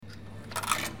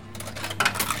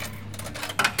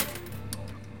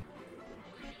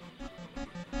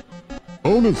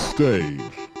Bonus stage.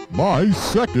 My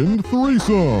second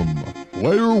threesome.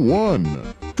 Player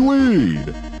 1,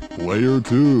 Tweed. Player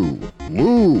 2,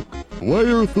 Luke.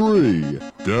 Player 3,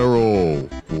 Daryl.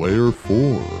 Player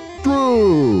 4,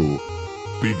 Drew.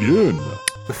 Begin.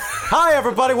 Hi,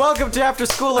 everybody. Welcome to After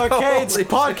School Arcade's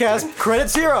podcast, Credit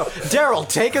Zero. Daryl,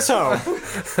 take us home.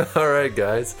 All right,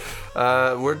 guys.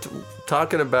 We're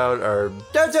talking about our...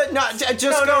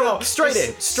 No.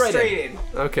 Straight in.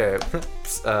 Okay.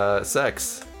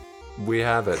 Sex. We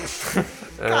have it.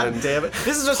 God damn it.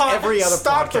 This is just every other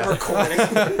Stop podcast. the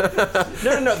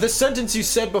recording. No. The sentence you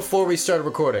said before we started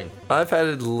recording. I've had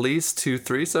at least 2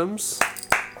 threesomes.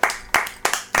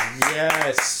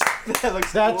 Yes. That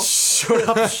looks That showed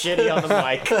up shitty on the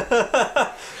mic.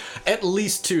 At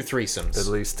least 2 threesomes. At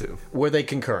least 2. Were they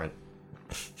concurrent?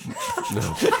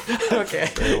 No. Okay.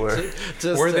 They were.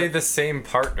 Were they the same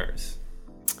partners?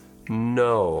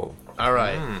 No. All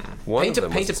right. One Paint of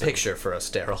them a was the same. picture for us,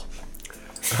 Daryl.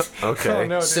 Okay. Oh,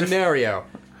 no, dude. Scenario.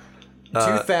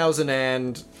 2000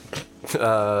 and...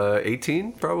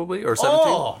 18, probably? Or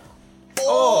 17?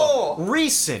 Oh,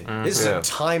 recent. This is Yeah. a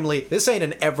timely. This ain't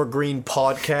an evergreen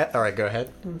podcast. All right, go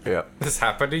ahead. Yeah. This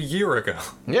happened a year ago.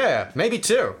 Yeah, maybe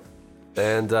 2.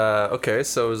 And, okay,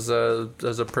 so as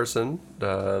a person,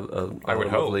 I would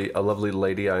hope. a lovely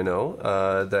lady I know,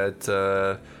 that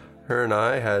her and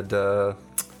I had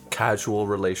casual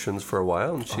relations for a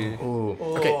while, and she...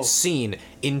 Okay, scene,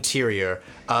 interior.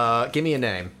 Give me a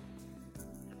name.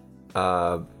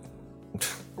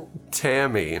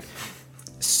 Tammy.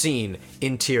 Scene,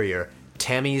 interior.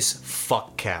 Tammy's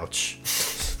fuck couch.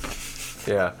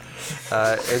 Yeah.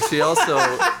 And she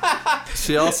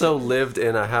also lived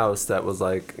in a house that was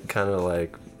like kind of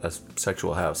like a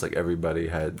sexual house. Like everybody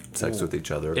had sex with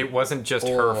each other. It wasn't just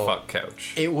her fuck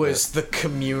couch. It was the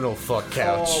communal fuck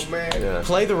couch. Oh, man. Yeah.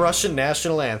 Play the Russian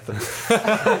national anthem.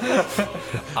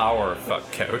 Our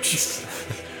fuck couch.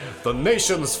 The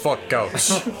nation's fuck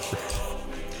couch.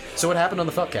 So what happened on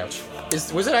the fuck couch?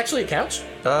 Was it actually a couch?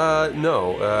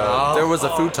 No. There was a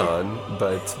futon,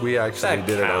 but we actually That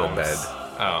did it on a bed. counts.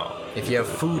 Oh. If you have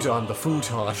food on the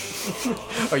futon.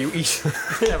 Are you eating?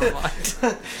 Never mind.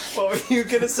 What were you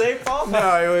gonna say, Paul?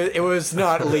 No, it was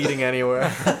not leading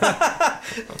anywhere.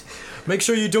 Make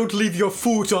sure you don't leave your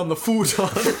foot on the futon.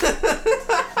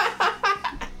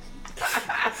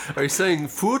 Are you saying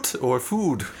foot or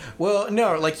food? Well,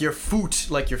 no, like your foot,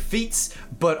 like your feet,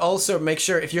 but also make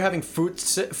sure if you're having food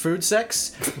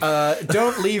sex,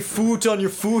 don't leave food on your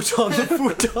foot on the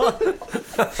futon.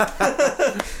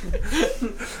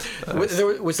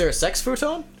 Was there a sex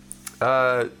futon?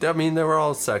 I mean, they were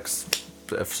all sex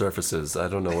surfaces. I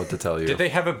don't know what to tell you. Did they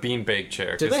have a beanbag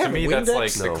chair? Did they Because have to me, Windex?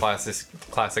 that's like No. the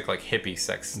classic like hippie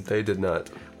sex. They did not.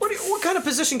 What kind of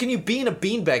position can you be in a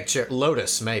beanbag chair?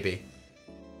 Lotus, maybe.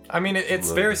 I mean,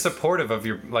 it's very supportive of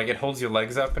your, like, it holds your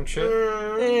legs up and shit.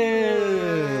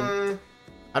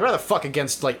 I'd rather fuck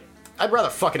I'd rather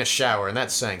fuck in a shower, and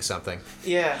that's saying something.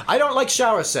 Yeah. I don't like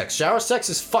shower sex. Shower sex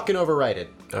is fucking overrated.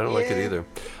 I don't like it Yeah. either.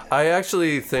 I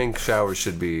actually think showers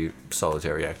should be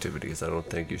solitary activities. I don't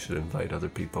think you should invite other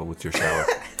people with your shower.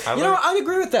 You know, I'd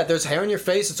agree with that. There's hair in your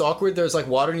face, it's awkward, there's like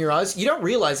water in your eyes. You don't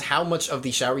realize how much of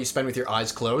the shower you spend with your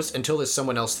eyes closed until there's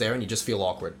someone else there and you just feel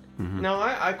awkward. No,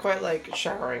 I quite like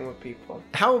showering with people.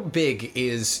 How big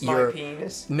is My your...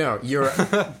 penis. No, your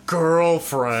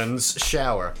girlfriend's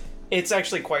shower? It's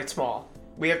actually quite small.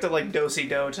 We have to like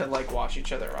do-si-do to like wash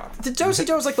each other off. The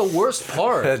do-si-do is like the worst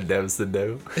part. Devs the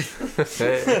dough.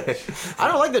 I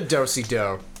don't like the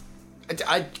do-si-do.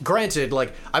 I granted,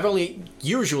 like, I've only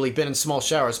usually been in small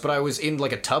showers, but I was in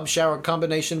like a tub shower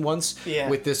combination once. Yeah.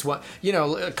 With this one, you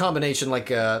know, a combination like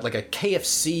a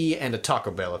KFC and a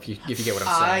Taco Bell, if you get what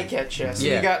I'm saying. I get you. So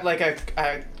Yeah. you got like a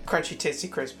crunchy, tasty,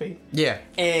 crispy, Yeah.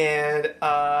 and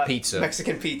Pizza.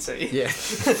 Mexican pizza. Yeah.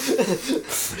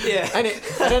 Yeah.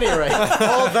 At any rate,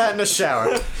 all that in a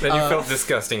shower. Then you felt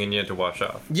disgusting and you had to wash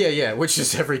off. Yeah, which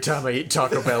is every time I eat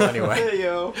Taco Bell anyway. Hey,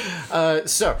 yo.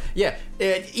 So, yeah,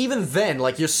 even then,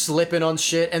 like, you're slipping on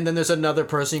shit, and then there's another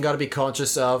person you gotta be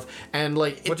conscious of, and,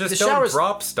 like, Well, just the don't showers...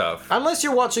 drop stuff. Unless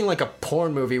you're watching, like, a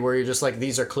porn movie where you're just like,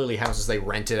 these are clearly houses they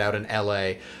rented out in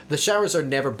LA, the showers are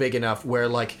never big enough where,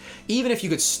 like, even if you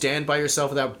could stand by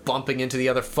yourself without bumping into the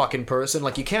other fucking person,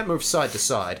 like, you can't move side to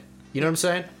side. You know what I'm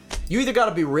saying? You either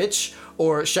gotta be rich,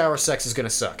 or shower sex is gonna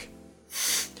suck.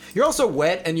 You're also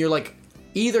wet, and you're, like,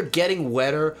 either getting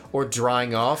wetter or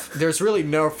drying off. There's really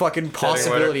no fucking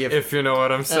possibility of... If you know what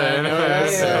I'm saying. know what I'm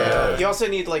saying. You also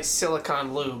need like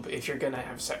silicone lube if you're gonna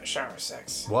have shower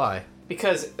sex. Why?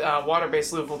 Because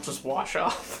water-based lube will just wash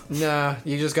off. Nah,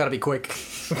 you just gotta be quick.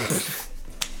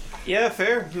 Yeah,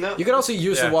 fair. No. You can also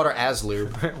use the Yeah. water as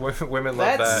lube. Women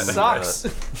love That that. sucks.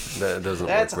 That doesn't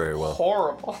That's work very well.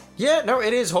 horrible. Yeah, no,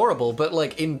 it is horrible, but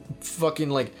like in fucking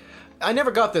like, I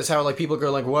never got this how like people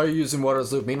go like, why are you using water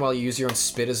as lube? Meanwhile, you use your own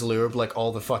spit as lube like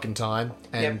all the fucking time,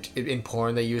 and in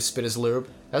porn they use spit as lube.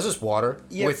 That's just water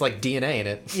Yep. with like DNA in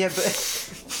it. Yeah, but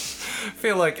I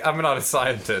feel like I'm not a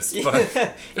scientist, but I feel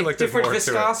like there's different more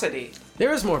viscosity.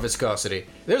 There is more viscosity.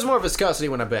 There's more viscosity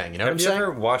when I bang. You know to it. what Have I'm you saying?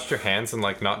 ever washed your hands and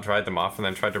like not dried them off and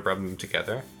then tried to rub them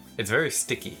together? It's very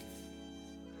sticky.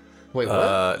 Wait,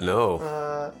 what?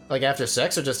 No. Like after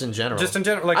sex or just in general? Just in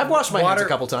general, like I've washed my hands a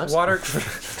couple times. Water,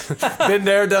 Been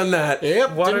there, done that.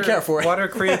 Yep, water, didn't care for it. Water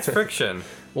creates friction.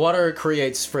 Water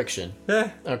creates friction.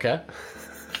 Yeah. Okay.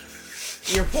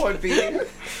 Your point being,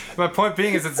 My point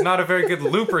being is it's not a very good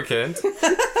lubricant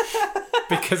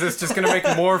because it's just going to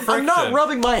make more friction. I'm not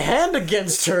rubbing my hand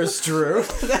against hers, Drew.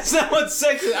 that's not what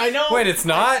sex is. I know. Wait, it's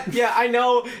not? Yeah, I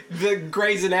know the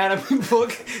Grey's Anatomy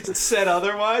book said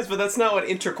otherwise, but that's not what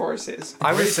intercourse is.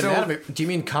 I was Grey's still, Anatomy. Do you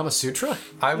mean Kama Sutra?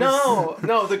 I was,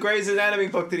 No, the Grey's Anatomy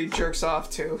book that he jerks off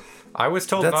to. I was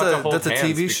told That's not to a- hold that's a hands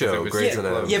TV because show, it was Grey's too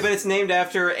Anatomy. close. Yeah, but it's named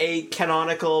after a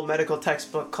canonical medical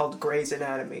textbook called Grey's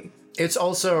Anatomy. It's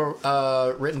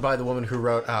also written by the woman who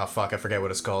wrote. Oh fuck, I forget what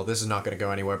it's called. This is not going to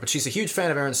go anywhere. But she's a huge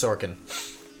fan of Aaron Sorkin.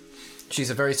 She's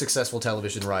a very successful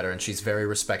television writer, and she's very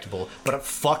respectable. But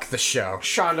fuck the show.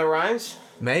 Shonda Rhimes.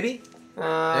 Maybe.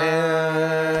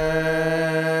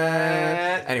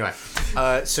 Anyway,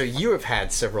 so you have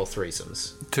had several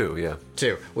threesomes. 2, yeah.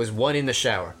 2. Was one in the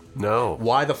shower. No.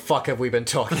 Why the fuck have we been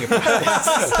talking about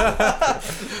this?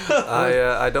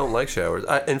 I don't like showers.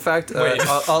 In fact, Wait.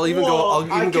 I'll even go. Whoa,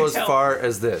 I'll I even go can as tell. far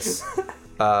as this.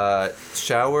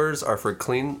 Showers are for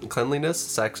cleanliness.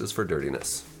 Sex is for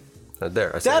dirtiness.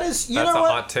 There, I said That it. is, you That's know a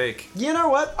what? hot take. You know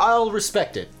what? I'll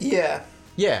respect it. Yeah.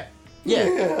 Yeah.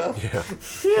 Yeah. Yeah.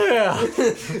 Yeah.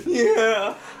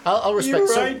 Yeah. I'll respect. You're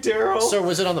so, right, Daryl. So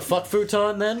was it on the fuck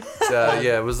futon then?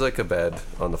 Yeah, it was like a bed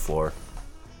on the floor.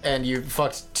 And you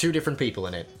fucked 2 different people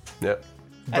in it. Yep.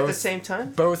 At the Both- same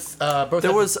time? Both. Both.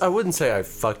 There had- was. I wouldn't say I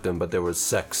fucked them, but there was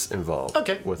sex involved.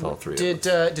 Okay. With all 3 of Did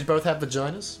them. both have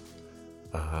vaginas?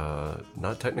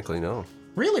 Not technically, no.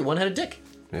 Really? One had a dick.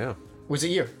 Yeah. Was it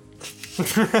you?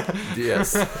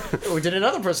 Yes. Or did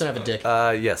another person have a dick?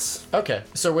 Yes. Okay.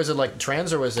 So was it like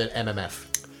trans or was it MMF?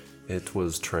 It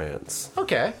was trans.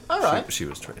 Okay. All right. She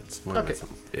was trans. Okay.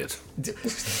 It.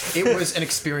 It was an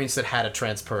experience that had a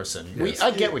trans person. Yes.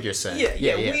 I get what you're saying.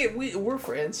 Yeah. We're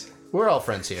friends. We're all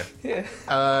friends here. Yeah.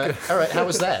 All right. How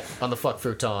was that on the fuck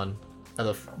futon? On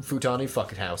the futani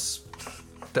fucking house?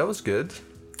 That was good.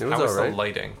 It was How was the alright.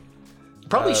 lighting?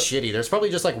 Probably shitty. There's probably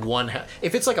just like one.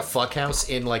 If it's like a fuck house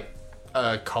in like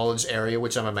a college area,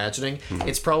 which I'm imagining,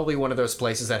 it's probably one of those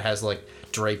places that has like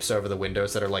drapes over the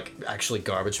windows that are like actually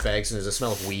garbage bags, and there's a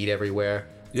smell of weed everywhere.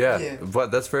 Yeah, Yeah.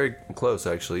 but that's very close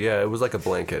actually. Yeah, it was like a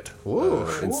blanket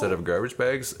instead of garbage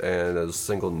bags, and a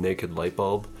single naked light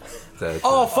bulb. That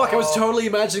Oh fuck! I was totally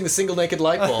imagining the single naked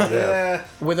light bulb. Yeah.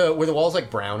 Were the walls like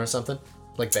brown or something,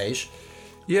 like beige?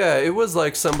 yeah, it was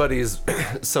like somebody's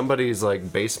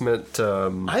like basement.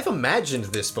 I've imagined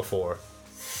this before.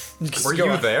 Were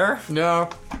you there? No.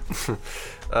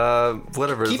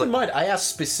 Whatever. Keep it's in like, mind, I asked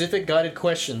specific guided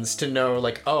questions to know,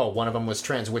 like, oh, one of them was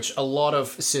trans, which a lot of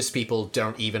cis people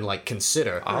don't even like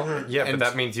consider. Yeah, And- but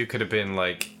that means you could have been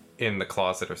like in the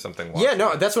closet or something. Yeah,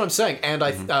 no, that's what I'm saying. And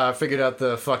I figured out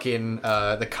the fucking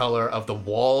the color of the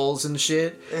walls and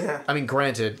shit. Yeah. I mean,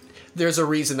 granted, there's a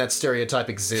reason that stereotype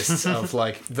exists of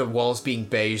like the walls being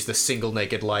beige, the single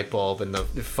naked light bulb, and the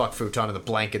fuck futon and the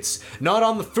blankets not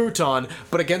on the futon,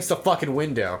 but against the fucking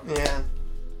window. Yeah.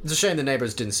 It's a shame the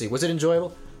neighbors didn't see. Was it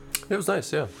enjoyable? it was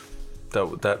nice. Yeah,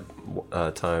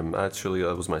 that time actually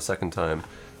that was my second time.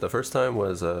 The first time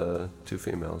was 2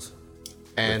 females.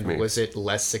 And me. was it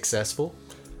less successful?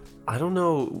 I don't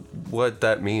know what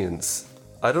that means.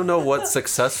 I don't know what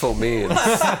successful means.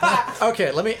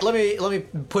 Okay, let me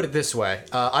put it this way.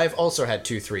 I've also had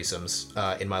 2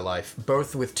 threesomes in my life,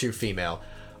 both with 2 female.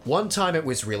 One time it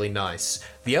was really nice.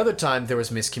 The other time there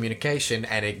was miscommunication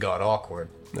and it got awkward.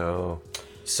 No.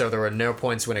 So there were no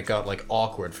points when it got like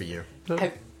awkward for you.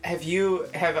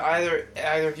 Have either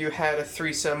of you had a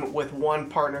threesome with one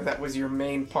partner that was your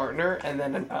main partner and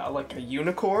then like a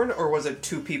unicorn, or was it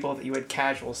 2 people that you had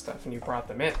casual stuff and you brought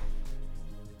them in?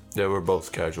 They were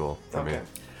both casual for me.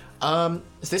 Okay.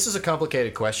 This is a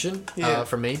complicated question Yeah.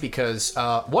 for me because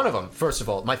one of them, first of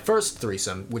all, my first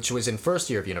threesome, which was in first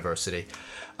year of university.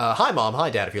 Hi, Mom. Hi,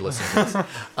 Dad, if you're listening to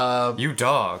this. You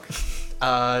dog.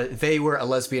 they were a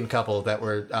lesbian couple that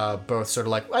were both sort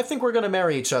of like, I think we're gonna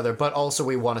marry each other, but also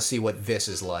we want to see what this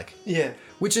is like. Yeah.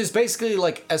 Which is basically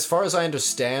like, as far as I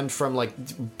understand from like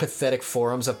pathetic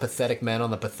forums of pathetic men on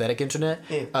the pathetic internet,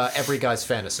 every guy's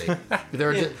fantasy.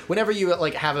 Whenever you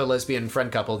like have a lesbian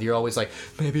friend couple, you're always like,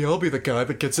 maybe I'll be the guy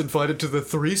that gets invited to the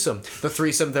threesome. The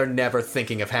threesome they're never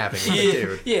thinking of having with a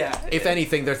dude. Yeah. If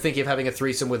anything, they're thinking of having a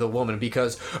threesome with a woman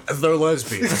because they're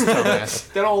lesbians.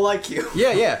 Dumbass. They don't like you.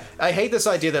 Yeah. I hate this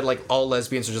idea that like all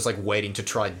lesbians are just like waiting to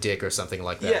try dick or something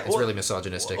like that. Yeah, It's well- really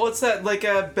misogynistic. What's that, like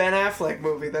a Ben Affleck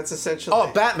movie that's essentially...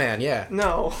 Oh, Batman, yeah.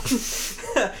 No.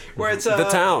 Where it's... The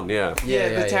Town, yeah.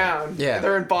 Yeah, the town. Yeah.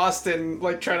 They're in Boston,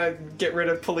 like, trying to get rid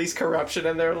of police corruption,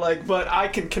 and they're like, but I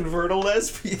can convert a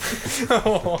lesbian.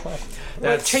 Like,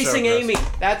 That's Chasing so gross. Amy.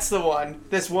 That's the one.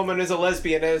 This woman is a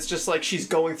lesbian, and it's just like she's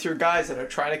going through guys that are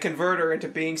trying to convert her into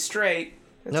being straight.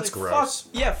 It's That's like, gross.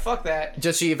 Fuck that.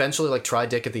 Does she eventually like try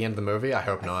dick at the end of the movie? I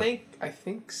hope not. I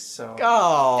think so.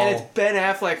 Oh, And it's Ben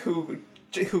Affleck who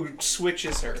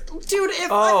switches her. dude,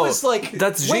 if I Oh, was like,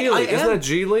 that's wait, Geely. I Isn't am- that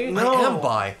Geely? I am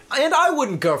bi, and I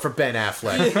wouldn't go for Ben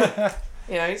Affleck.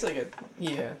 Yeah, he's like a...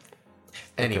 Yeah.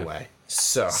 Anyway,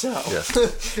 so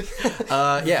Yes.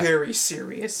 yeah, Very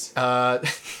serious. there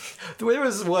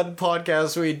was one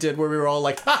podcast we did where we were all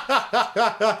like, ha, ha, ha,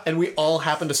 ha, ha, and we all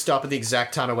happened to stop at the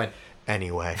exact time I went,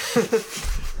 anyway.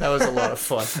 That was a lot of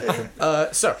fun.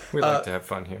 So We like to have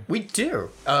fun here. we do.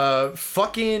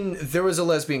 There was a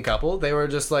lesbian couple. They were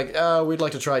just like, we'd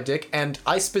like to try dick. And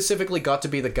I specifically got to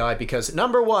be the guy because,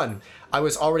 number one, I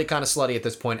was already kind of slutty at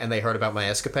this point and they heard about my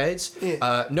escapades.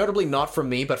 Notably not from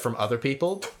me, but from other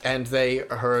people. And they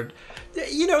heard...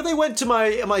 You know, they went to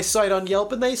my site on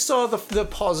Yelp and they saw the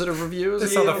positive reviews. They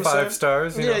saw the 5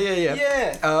 stars. You know? Yeah.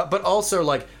 Yeah. But also,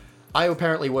 like, I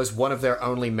apparently was one of their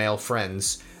only male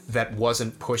friends that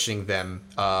wasn't pushing them,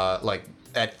 like,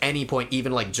 at any point,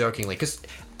 even, like, jokingly. Because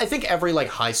I think every, like,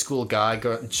 high school guy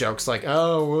jokes, like,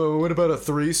 oh, well, what about a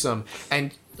threesome?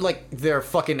 And, like, their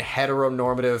fucking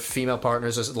heteronormative female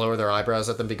partners just lower their eyebrows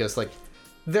at them because, like,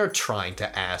 they're trying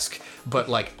to ask, but,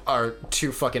 like, are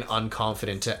too fucking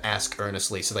unconfident to ask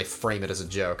earnestly, so they frame it as a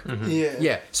joke. Yeah.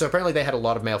 Yeah, so apparently they had a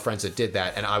lot of male friends that did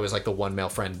that, and I was like the one male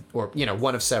friend, or, you know,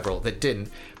 one of several that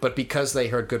didn't. But because they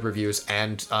heard good reviews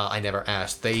and I never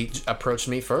asked, they approached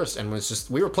me first and was just,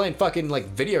 we were playing fucking like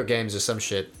video games or some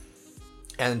shit.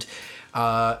 And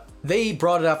they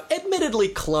brought it up, admittedly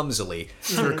clumsily,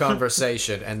 through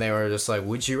conversation, and they were just like,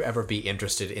 would you ever be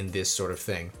interested in this sort of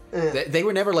thing? They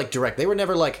were never like direct. They were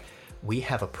never like, we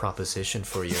have a proposition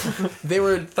for you. They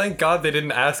were... Thank God they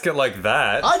didn't ask it like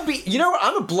that. I'd be, you know,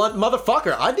 I'm a blunt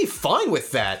motherfucker. I'd be fine with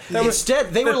that.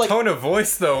 Instead, they the were like, tone of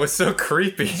voice though was so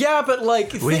creepy. yeah, but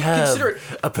like, We have consider it.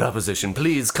 a proposition.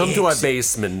 Please come to our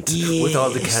basement with all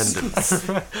the candles.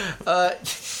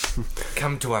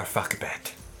 Come to our fuck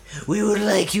bed. We would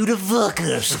like you to fuck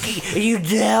us. Are you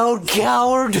down,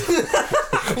 coward?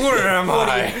 Where am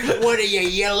I? What are you,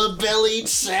 yellow-bellied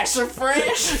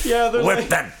sassafras? Yeah, they're Whip like,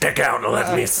 that dick out and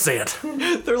let me see it.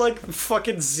 they're like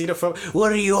fucking xenophobe.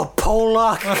 What are you, a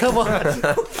Polak? Come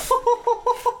on.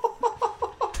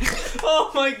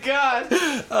 Oh my god.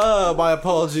 My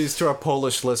apologies to our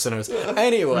Polish listeners.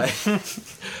 Anyway,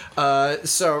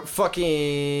 so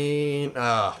fucking,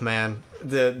 oh man,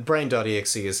 the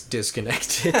brain.exe is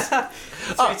disconnected.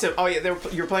 Oh yeah,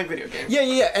 you were playing video games.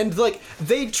 Yeah, and like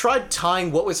they tried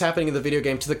tying what was happening in the video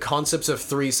game to the concepts of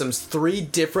threesomes 3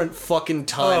 different fucking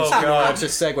times Oh, in God. order to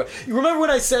segue. You remember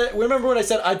when I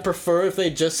said I'd prefer if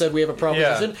they just said we have a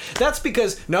proposition? Yeah. That's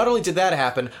because not only did that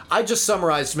happen, I just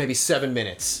summarized maybe 7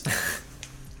 minutes.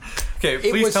 Okay,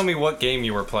 please was- tell me what game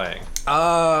you were playing.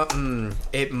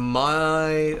 It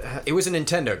was a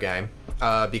Nintendo game,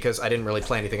 because I didn't really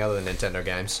play anything other than Nintendo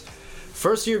games.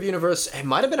 First Year of Universe, it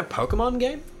might have been a Pokemon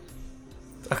game?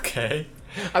 Okay.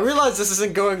 I realize this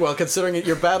isn't going well considering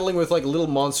you're battling with like little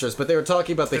monsters, but they were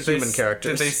talking about the human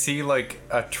characters. Did they see like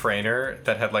a trainer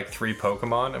that had like 3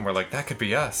 Pokemon and were like, that could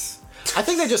be us? I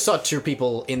think they just saw 2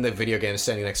 people in the video game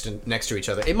standing next to each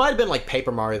other. It might have been like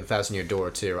Paper Mario: The Thousand Year Door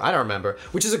too. I don't remember,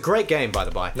 which is a great game by the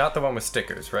by. Not the one with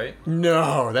stickers, right?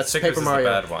 No, that's Stickers Paper is the Mario.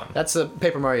 bad one. That's a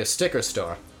Paper Mario sticker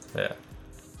store. Yeah.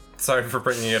 Sorry for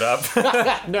bringing it up.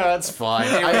 No, that's fine.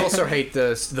 I also hate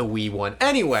the Wii one.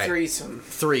 Anyway,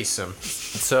 threesome.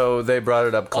 So they brought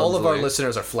it up clumsily. All of our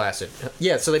listeners are flaccid.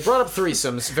 Yeah, so they brought up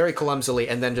threesomes very clumsily,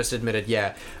 and then just admitted,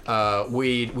 yeah,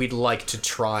 we'd like to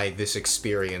try this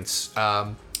experience.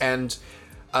 And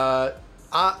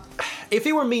If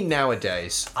it were me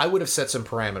nowadays, I would have set some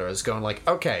parameters going like,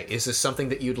 okay, is this something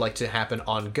that you'd like to happen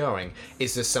ongoing?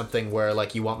 Is this something where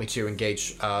like you want me to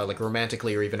engage like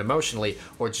romantically or even emotionally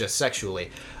or just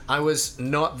sexually? I was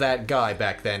not that guy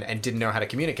back then and didn't know how to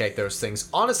communicate those things.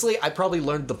 Honestly, I probably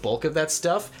learned the bulk of that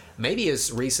stuff maybe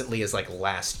as recently as like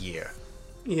last year.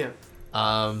 Yeah.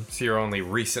 So you're only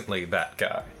recently that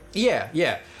guy.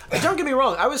 Yeah. Don't get me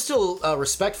wrong. I was still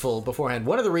respectful beforehand.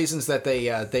 One of the reasons that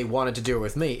they wanted to do it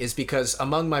with me is because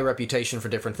among my reputation for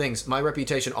different things, my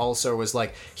reputation also was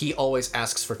like he always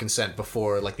asks for consent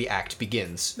before like the act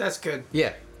begins. That's good.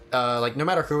 Yeah, like no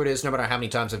matter who it is, no matter how many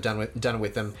times I've done it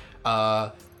with them,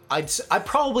 I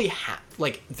probably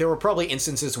like there were probably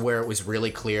instances where it was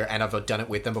really clear and I've done it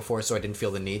with them before, so I didn't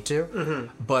feel the need to.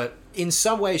 Mm-hmm. But in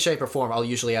some way, shape, or form, I'll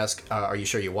usually ask, "Are you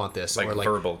sure you want this?" Like or like,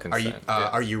 verbal consent.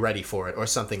 Are you ready for it?" or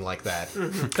something like that.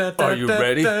 Are you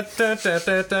ready?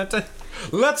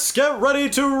 Let's get ready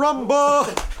to rumble.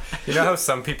 You know how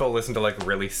some people listen to like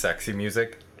really sexy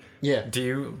music? Yeah. Do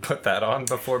you put that on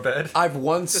before bed? I've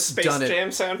once The Space done it. Jam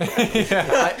soundtrack.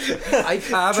 I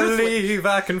I truthfully- believe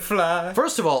I can fly.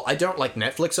 First of all, I don't like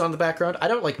Netflix on the background. I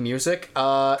don't like music.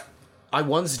 I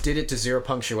once did it to zero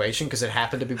punctuation because it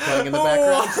happened to be playing in the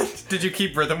background. Did you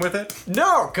keep rhythm with it?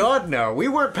 No, God, no. We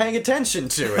weren't paying attention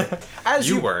to it. As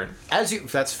You weren't.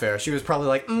 That's fair. She was probably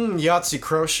like, Yahtzee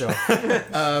Croshaw.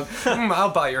 I'll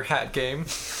buy your hat game.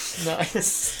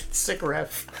 Nice. Sick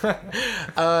ref.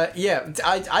 Yeah,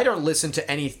 I don't listen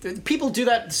to any... People do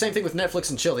that the same thing with Netflix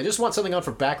and chill. They just want something on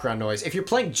for background noise. If you're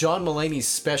playing John Mulaney's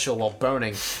special while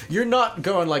boning, you're not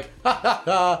going like, ha ha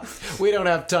ha, we don't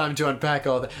have time to unpack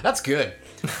all that. That's good.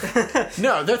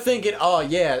 No, they're thinking, oh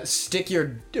yeah, stick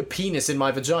your penis in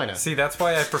my vagina. See, that's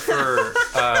why I prefer...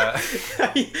 Are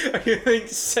you having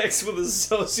sex with a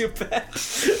sociopath?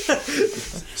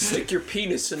 Stick your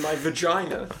penis in my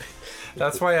vagina.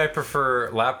 That's why I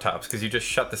prefer laptops, because you just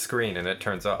shut the screen and it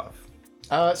turns off.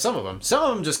 Some of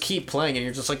them just keep playing and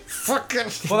you're just like, fucking...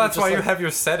 Well, that's why you like, have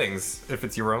your settings, if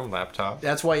it's your own laptop.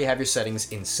 That's why you have your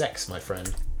settings in sex, my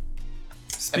friend.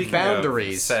 Speaking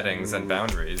boundaries. of settings and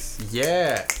boundaries,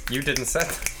 Yeah. you didn't set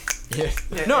them.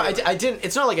 Yeah. No, I didn't.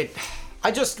 It's not like I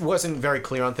just wasn't very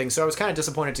clear on things, so I was kind of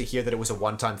disappointed to hear that it was a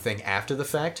one-time thing after the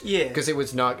fact. Yeah. Because it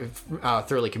was not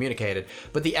thoroughly communicated.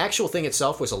 But the actual thing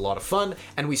itself was a lot of fun,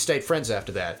 and we stayed friends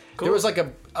after that. Cool. There was like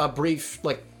a brief,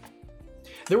 like...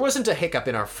 There wasn't a hiccup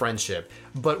in our friendship,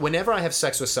 but whenever I have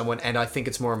sex with someone and I think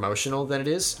it's more emotional than it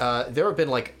is, there have been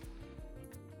like...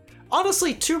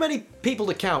 Honestly, too many people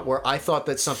to count where I thought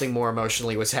that something more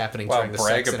emotionally was happening Well, during the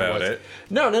brag sex than about was. it.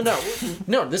 No.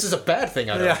 No, this is a bad thing,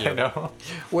 I Yeah, argue. I know.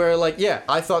 Where, like, yeah,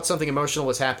 I thought something emotional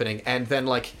was happening, and then,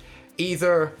 like,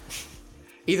 either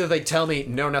they tell me,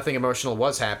 no, nothing emotional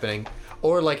was happening,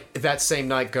 or, like, that same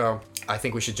night go, I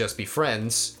think we should just be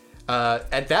friends.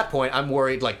 At that point, I'm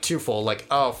worried, like, twofold. Like,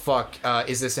 oh, fuck,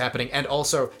 is this happening? And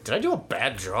also, did I do a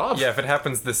bad job? Yeah, if it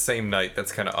happens the same night,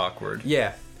 that's kind of awkward.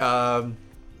 Yeah.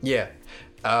 Yeah.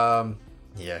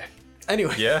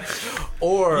 Anyway. Yeah?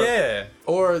 Or... Yeah.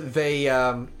 Or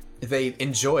they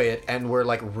enjoy it and we're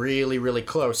like really, really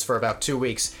close for about 2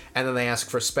 weeks, and then they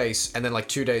ask for space, and then like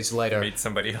 2 days later Meet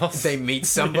somebody else. they meet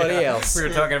somebody Yeah, else. We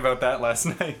were talking about that last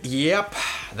night. Yep,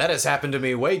 that has happened to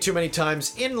me way too many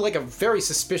times in like a very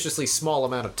suspiciously small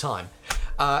amount of time.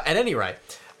 At any rate,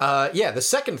 yeah, the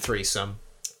second threesome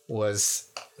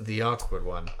was the awkward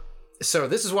one. So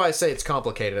this is why I say it's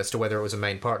complicated as to whether it was a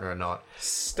main partner or not.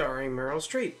 Starring Meryl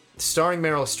Streep. Starring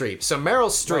Meryl Streep. So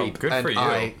Meryl Streep good and for you.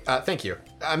 I... thank you.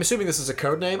 I'm assuming this is a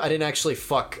code name. I didn't actually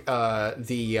fuck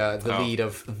the lead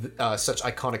of such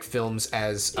iconic films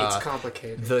as... It's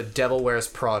complicated. The Devil Wears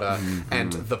Prada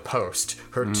and The Post,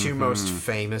 her two most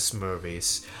famous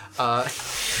movies.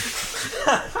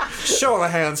 Show of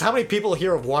hands, how many people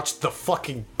here have watched The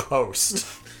fucking Post?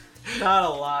 Not a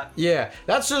lot. Yeah,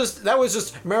 that was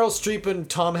just Meryl Streep and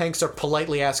Tom Hanks are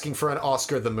politely asking for an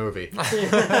Oscar the movie.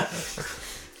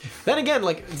 Then again,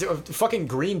 like, the fucking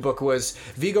Green Book was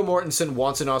Viggo Mortensen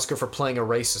wants an Oscar for playing a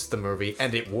racist the movie,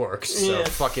 and it worked, so Yeah.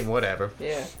 fucking whatever.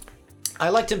 Yeah. I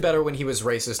liked him better when he was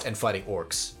racist and fighting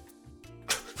orcs.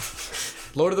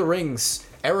 Lord of the Rings,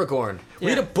 Aragorn.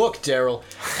 Read a book, Daryl.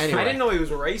 Anyway. I didn't know he was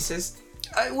racist.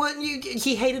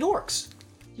 He hated orcs.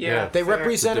 Yeah. They fair.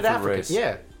 represented Different Africans. race.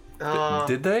 Yeah.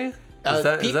 Did they? Is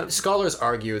that Scholars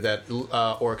argue that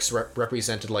orcs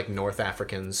represented like North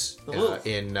Africans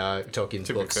in Tolkien's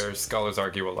To be books. fair, scholars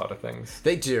argue a lot of things.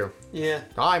 They do. Yeah.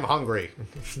 I'm hungry.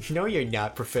 No, you're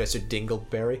not, Professor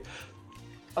Dingleberry.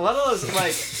 A lot of those,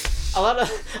 like... A lot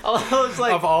of those,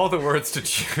 like... Of all the words to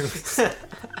choose.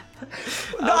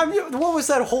 No, I mean, what was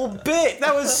that whole bit?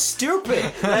 That was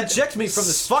stupid. Eject me from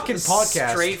this fucking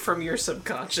podcast. Straight from your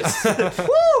subconscious.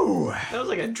 Woo! That was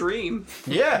like a dream.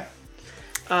 Yeah.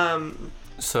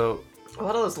 So A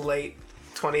lot of those late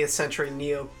 20th century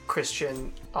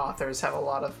neo-Christian authors have a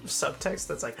lot of subtext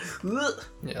that's like, ugh.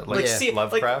 Yeah, Like, like see-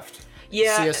 Lovecraft.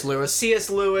 Yeah, C.S. Lewis. C.S.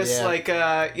 Lewis, Yeah. like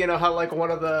you know how like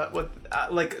one of the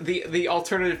like the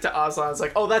alternative to Aslan is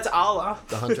like, oh, that's Allah.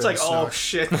 Hunter It's like, of the oh Snow.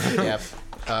 shit.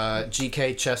 Yep.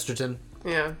 G.K. Chesterton.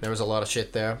 Yeah, There was a lot of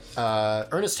shit there.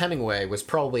 Ernest Hemingway was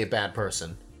probably a bad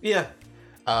person. yeah.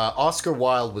 Oscar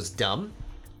Wilde was dumb.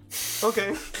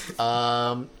 Okay.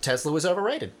 Tesla was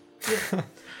overrated.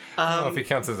 I don't know if he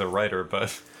counts as a writer,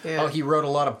 but Yeah. Oh, he wrote a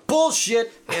lot of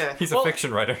bullshit. yeah. he's well, a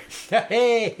fiction writer.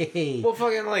 Hey. Well,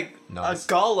 fucking like Nice. a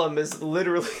golem is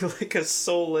literally like a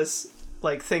soulless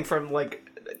like thing from like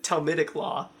Talmudic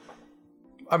law.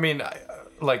 I mean,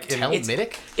 like in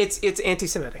Talmudic? It's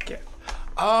anti-Semitic. Yeah.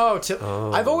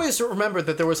 Oh, I've always remembered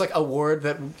that there was like a word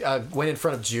that went in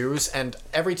front of Jews, and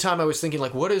every time I was thinking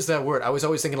like, what is that word? I was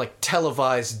always thinking like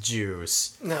televised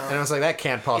Jews. No. And I was like, that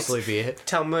can't possibly be it.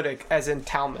 Talmudic, as in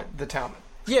Talmud, the Talmud.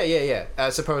 Yeah.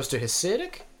 As opposed to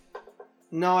Hasidic?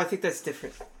 No, I think that's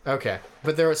different. Okay.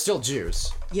 But there are still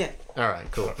Jews. Yeah.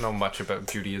 Alright, cool. don't know much about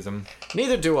Judaism.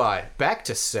 Neither do I. Back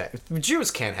to sex.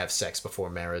 Jews can't have sex before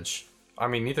marriage. I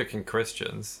mean, neither can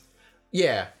Christians.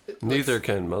 Yeah. neither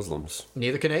can Muslims.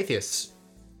 Neither can atheists.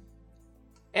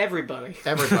 Everybody.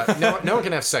 Everybody. no one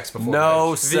can have sex before No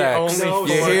marriage. sex.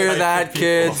 only You four hear types that, of people.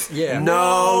 kids? Yeah.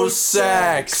 No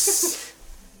sex.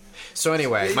 So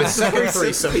anyway, my second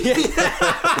threesome.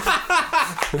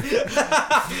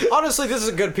 Honestly, this is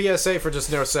a good PSA for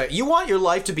just no sex. You want your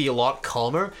life to be a lot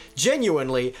calmer?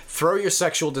 Genuinely, throw your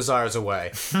sexual desires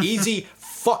away. Easy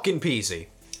fucking peasy.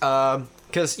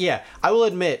 Because yeah, I will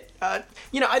admit, I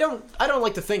don't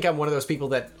like to think I'm one of those people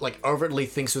that like overtly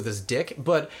thinks with his dick,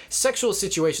 but sexual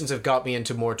situations have got me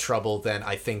into more trouble than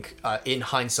I think, in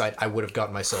hindsight, I would have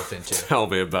gotten myself into. Tell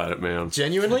me about it, man.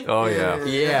 Genuinely? Oh yeah.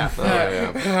 Yeah. Oh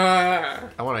yeah.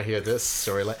 I want to hear this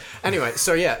story. Anyway,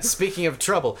 so yeah, speaking of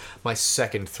trouble, my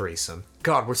second threesome.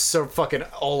 God, we're so fucking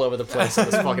all over the place on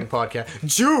this fucking podcast.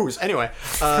 Jews! Anyway,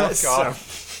 so...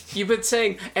 You've been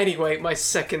saying, anyway, my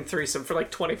second threesome for like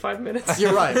 25 minutes.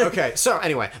 You're right. Okay. So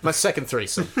anyway, my second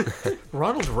threesome.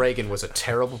 Ronald Reagan was a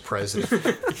terrible president.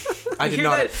 I did hear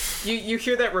not. that, you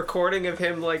hear that recording of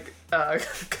him like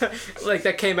like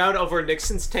that came out over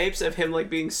Nixon's tapes of him like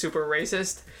being super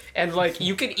racist, and like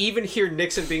you can even hear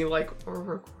Nixon being like,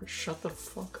 "Shut the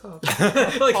fuck up."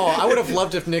 Like, Oh, I would have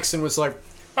loved if Nixon was like,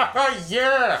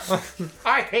 yeah,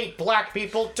 I hate black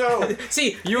people too.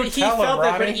 see, You he tell him, felt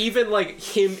that, but Ronnie.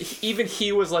 even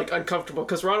he was like uncomfortable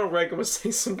because Ronald Reagan was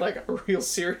saying some like real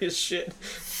serious shit.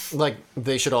 Like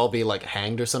they should all be like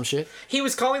hanged or some shit. He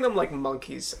was calling them like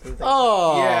monkeys. And things.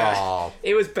 Oh, Yeah,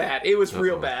 it was bad. It was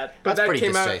real bad. But That's that pretty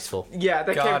came distasteful. out. Yeah,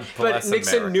 that God came. But bless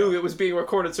Nixon America. knew it was being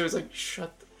recorded, so he was like,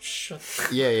 "Shut."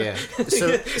 Yeah.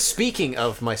 So speaking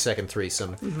of my second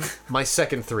threesome, my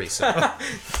second threesome.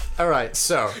 All right,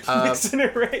 so Nixon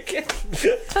and Reagan.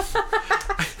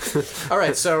 all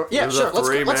right, so yeah, There's sure.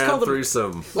 a Let's call them.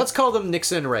 threesome. Let's call them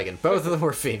Nixon and Reagan. Both of them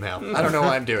were female. I don't know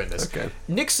why I'm doing this. Okay.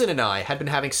 Nixon and I had been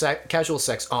having casual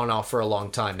sex on and off for a long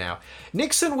time now.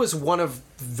 Nixon was one of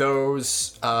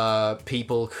those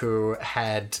people who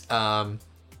had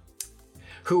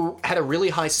a really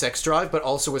high sex drive, but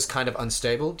also was kind of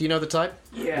unstable. Do you know the type?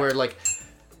 Yeah. Where like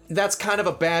that's kind of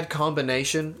a bad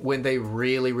combination when they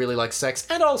really, really like sex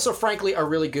and also, frankly, are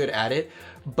really good at it.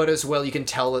 But as well, you can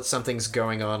tell that something's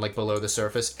going on like below the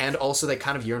surface, and also they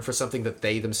kind of yearn for something that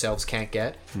they themselves can't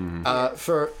get.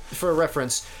 For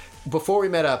reference, before we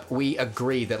met up, we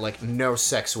agreed that like no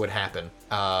sex would happen.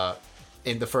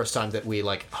 In the first time that we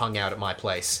like hung out at my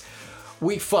place,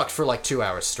 we fucked for like 2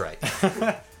 hours straight.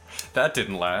 That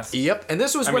didn't last. Yep, and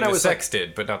this was I when mean, I the was sex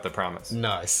did, but not the promise.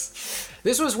 nice.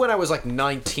 This was when I was like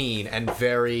 19 and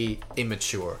very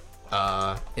immature.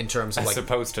 In terms of As like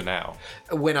opposed to now.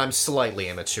 when I'm slightly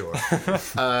immature.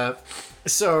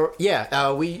 So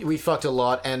yeah, we fucked a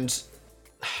lot, and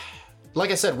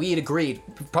like I said, we had agreed,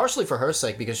 partially for her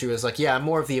sake, because she was like, yeah, I'm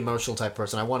more of the emotional type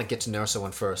person. I want to get to know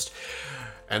someone first.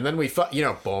 And then we fucked,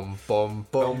 boom, boom,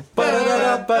 boom,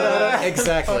 ba-da-da-da, ba-da-da.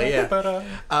 Exactly,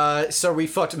 yeah. So we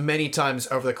fucked many times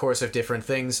over the course of different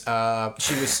things.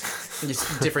 She was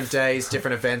different days,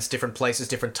 different events, different places,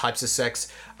 different types of sex.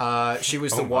 She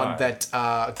was the one my. that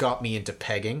got me into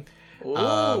pegging.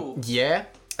 Ooh. Yeah.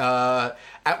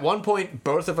 At one point,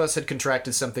 both of us had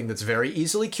contracted something that's very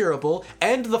easily curable,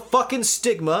 and the fucking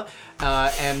stigma,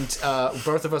 and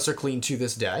both of us are clean to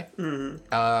this day.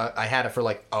 I had it for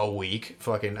like a week.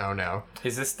 Fucking, oh no.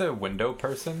 Is this the window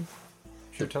person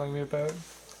you're telling me about?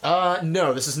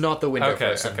 No, this is not the window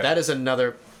Okay, person. okay. That is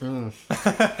another...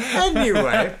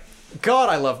 Anyway. God,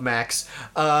 I love Max.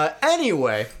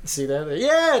 Anyway. See that?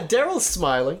 Yeah, Daryl's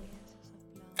smiling.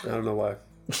 I don't know why.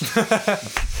 I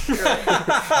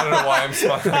don't know why I'm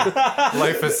smiling.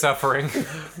 Life is suffering.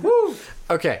 Woo!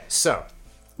 Okay, so,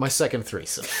 my second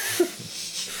threesome.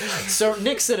 So,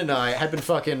 Nixon and I had been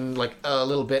fucking, like, a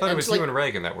little bit... I thought it and, was like, you and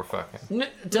Reagan that were fucking.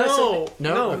 did I No, say...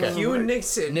 No? Okay. you and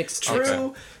Nixon. Nixon. True.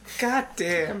 Okay. God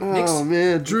damn. Oh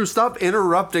man, Drew, stop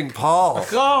interrupting Paul.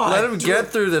 God, Let him get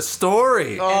through the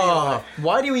story. Oh,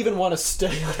 why do you even want to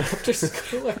stay on after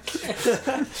school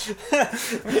again?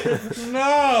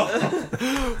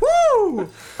 No! Woo!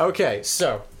 Okay,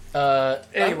 so...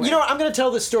 Anyway. you know what? I'm gonna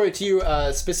tell this story to you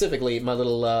specifically, my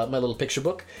little picture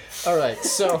book. All right,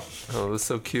 so Oh, it was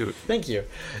so cute. thank you.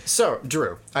 So,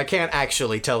 Drew, I can't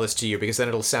actually tell this to you because then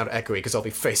it'll sound echoey because I'll be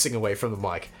facing away from the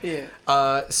mic.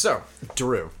 Yeah. So,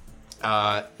 Drew,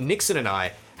 Nixon and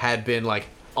I had been like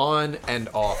on and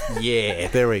off. Yeah,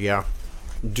 there we go.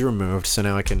 Drew moved, so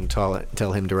now I can tell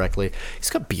him directly. He's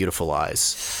got beautiful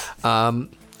eyes.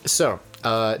 So,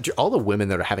 all the women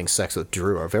that are having sex with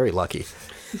Drew are very lucky.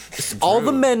 All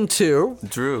the men too.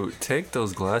 Drew, take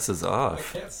those glasses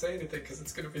off. I can't say anything because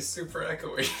it's going to be super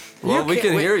echoey. Well, we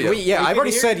can hear you. Yeah, I've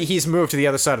already said he's moved to the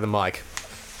other side of the mic.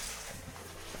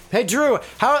 Hey, Drew,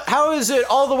 how is it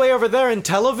all the way over there in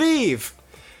Tel Aviv?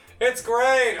 It's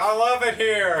great. I love it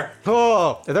here.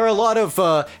 Oh, are there a lot of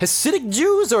Hasidic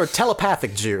Jews or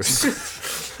telepathic Jews?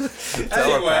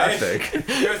 Telepathic.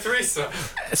 Your threesome.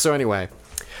 So anyway,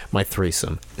 my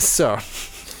threesome. So,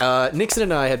 Nixon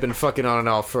and I had been fucking on and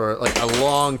off for like a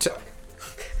long time.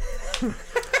 Do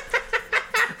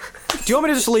you want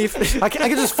me to just leave? I can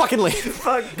just fucking leave.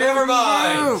 Never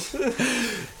mind.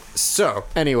 So,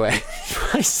 anyway,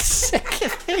 my second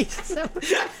threesome.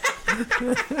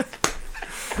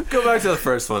 Go back to the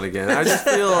first one again. I just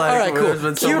feel like All right, there's cool.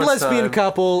 been so Cute much lesbian time.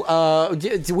 couple.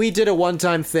 We did a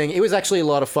one-time thing. It was actually a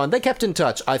lot of fun. They kept in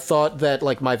touch. I thought that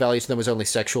like my value to them was only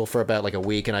sexual for about like a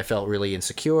week, and I felt really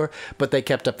insecure. But they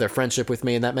kept up their friendship with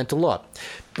me, and that meant a lot.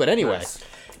 But anyway,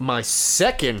 my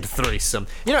second threesome.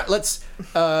 You know, let's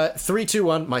 3, 2,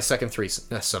 1. My second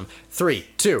threesome. 3,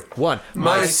 2, 1.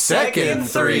 My second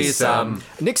threesome.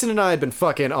 Nixon and I had been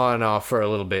fucking on and off for a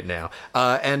little bit now,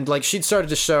 and like she'd started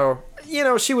to show. You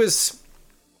know, she was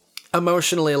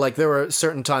emotionally, like, there were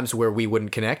certain times where we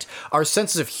wouldn't connect. Our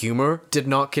senses of humor did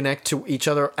not connect to each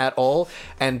other at all,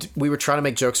 and we were trying to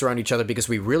make jokes around each other because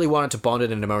we really wanted to bond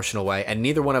in an emotional way, and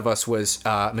neither one of us was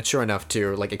mature enough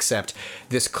to, like, accept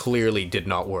this clearly did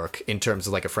not work in terms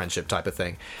of, like, a friendship type of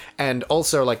thing. And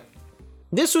also, like,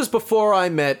 this was before I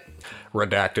met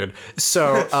Redacted.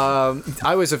 So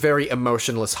I was a very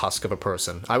emotionless husk of a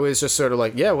person. I was just sort of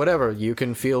like, yeah, whatever. You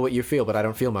can feel what you feel, but I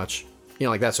don't feel much. You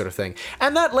know, like that sort of thing.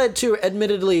 And that led to,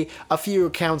 admittedly, a few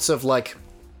accounts of, like,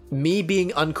 me being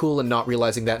uncool and not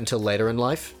realizing that until later in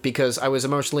life. Because I was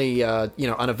emotionally,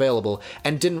 unavailable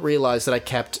and didn't realize that I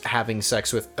kept having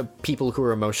sex with people who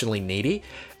were emotionally needy.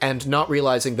 And not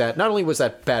realizing that not only was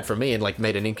that bad for me and, like,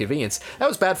 made an inconvenience, that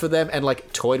was bad for them and,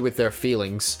 like, toyed with their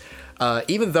feelings.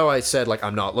 Even though I said, like,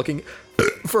 I'm not looking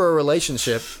for a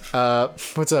relationship.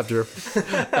 What's up, Drew?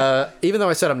 Even though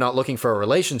I said I'm not looking for a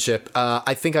relationship,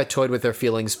 I think I toyed with their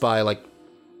feelings by, like,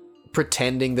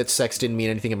 pretending that sex didn't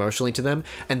mean anything emotionally to them.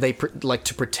 And they like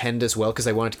to pretend as well because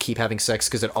they wanted to keep having sex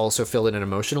because it also filled in an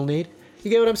emotional need.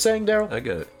 You get what I'm saying, Daryl? I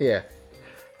get it. Yeah.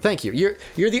 Thank you.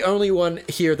 You're the only one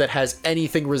here that has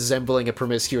anything resembling a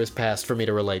promiscuous past for me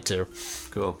to relate to.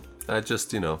 Cool. I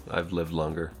just, I've lived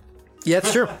longer. Yeah,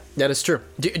 that's true. That is true.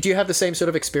 Do you have the same sort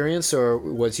of experience, or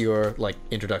was your, like,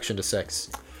 introduction to sex?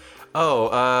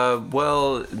 Oh,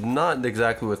 well, not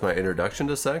exactly with my introduction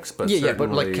to sex, but Yeah, but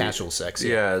like certainly- casual sex.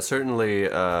 Yeah, certainly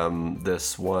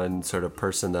this one sort of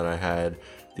person that I had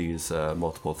these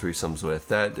multiple threesomes with,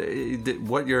 that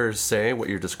what you're saying, what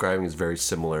you're describing is very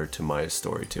similar to my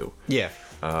story too. Yeah.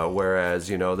 Whereas,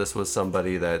 this was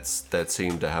somebody that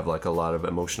seemed to have like a lot of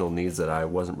emotional needs that I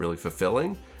wasn't really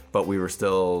fulfilling, but we were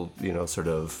still, sort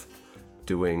of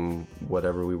doing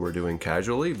whatever we were doing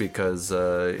casually because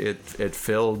it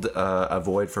filled a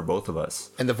void for both of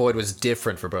us. And the void was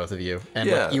different for both of you. And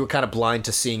Yeah. like, you were kind of blind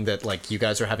to seeing that, like, you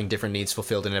guys are having different needs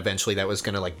fulfilled, and eventually that was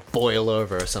going to, like, boil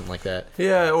over or something like that.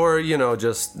 Yeah, or,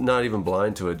 just not even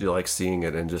blind to it, like seeing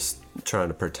it and just trying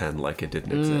to pretend like it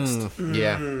didn't exist.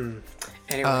 Yeah.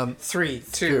 Anyway, 3, 2,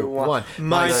 Two, 1. one.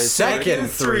 My second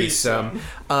threesome.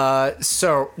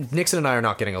 So Nixon and I are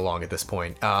not getting along at this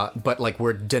point, but like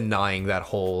we're denying that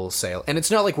wholesale, and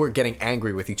it's not like we're getting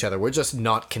angry with each other. We're just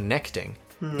not connecting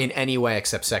in any way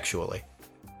except sexually.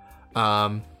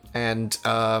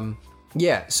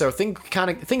 Yeah, so things kind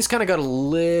of got a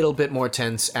little bit more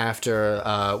tense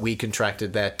after we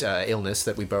contracted that illness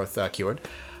that we both cured,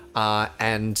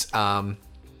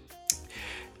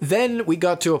 then we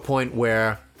got to a point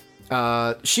where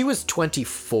she was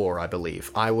 24, I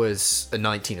believe. I was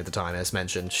 19 at the time, as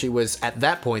mentioned. She was, at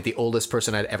that point, the oldest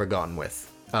person I'd ever gotten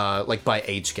with, like by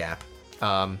age gap.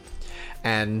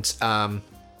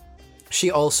 She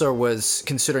also was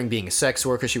considering being a sex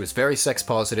worker. She was very sex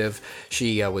positive.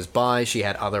 She was bi. She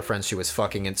had other friends she was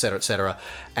fucking, etc., etc.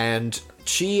 And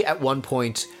she, at one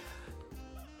point...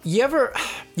 You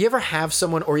ever have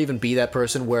someone, or even be that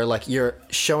person, where like you're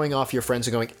showing off your friends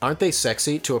and going, aren't they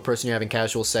sexy, to a person you're having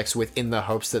casual sex with, in the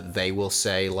hopes that they will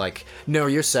say like, no,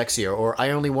 you're sexier, or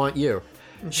I only want you.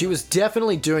 She was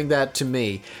definitely doing that to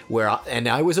me, and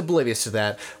I was oblivious to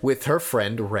that, with her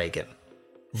friend Reagan.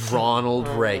 Ronald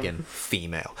Reagan,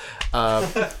 female.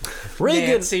 Reagan.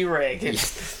 Nancy Reagan.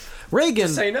 Reagan.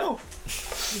 Say no.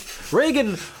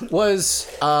 Reagan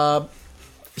was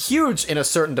huge in a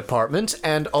certain department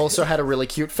and also had a really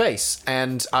cute face.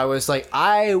 And I was like,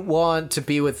 I want to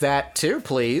be with that too,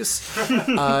 please.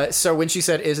 So when she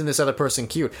said, isn't this other person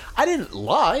cute? I didn't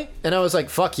lie. And I was like,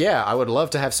 fuck yeah, I would love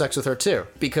to have sex with her too.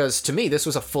 Because to me, this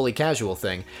was a fully casual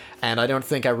thing. And I don't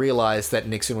think I realized that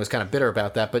Nixon was kind of bitter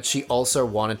about that, but she also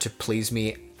wanted to please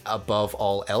me above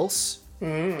all else.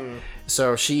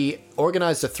 So she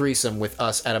organized a threesome with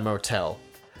us at a motel.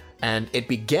 And it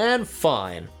began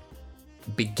fine.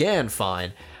 We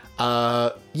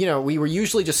were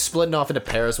usually just splitting off into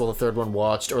pairs while the third one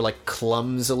watched, or like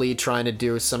clumsily trying to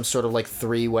do some sort of like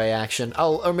three-way action.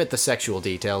 I'll omit the sexual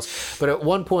details, but at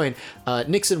one point,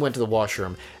 Nixon went to the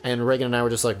washroom, and Reagan and I were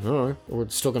just like, no, we're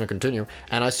still gonna continue,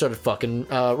 and I started fucking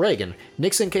Reagan.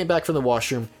 Nixon came back from the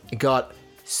washroom, got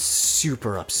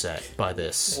super upset by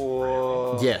this.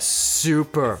 Whoa. Yes,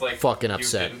 super Like, fucking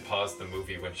upset. You didn't pause the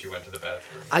movie when she went to the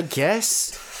bathroom. I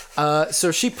guess.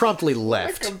 So she promptly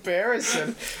left.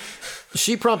 Comparison.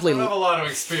 She promptly I don't have a lot of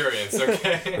experience,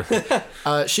 okay?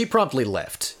 she promptly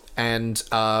left, and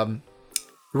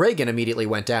Reagan immediately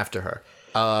went after her.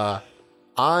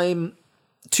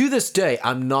 To this day,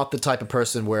 I'm not the type of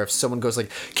person where if someone goes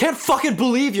like, can't fucking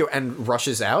believe you, and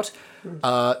rushes out,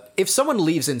 if someone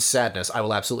leaves in sadness, I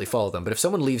will absolutely follow them. But if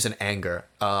someone leaves in anger,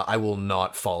 I will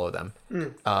not follow them.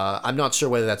 I'm not sure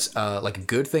whether that's like a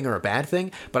good thing or a bad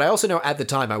thing, but I also know at the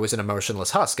time I was an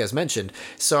emotionless husk, as mentioned.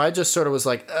 So I just sort of was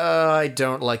like, I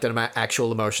don't like that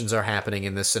actual emotions are happening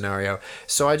in this scenario.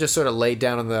 So I just sort of laid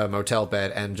down on the motel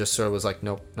bed and just sort of was like,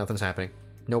 nope, nothing's happening.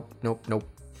 Nope.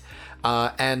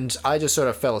 And I just sort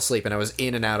of fell asleep, and I was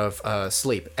in and out of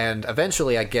sleep. And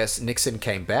eventually, I guess, Nixon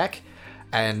came back,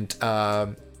 and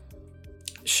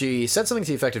she said something to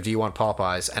the effect of, do you want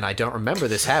Popeyes? And I don't remember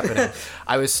this happening.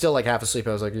 I was still like half asleep.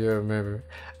 I was like, yeah, maybe.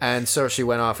 And so she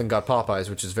went off and got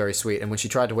Popeyes, which is very sweet. And when she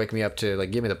tried to wake me up to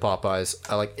like give me the Popeyes,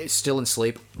 I like still in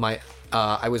sleep,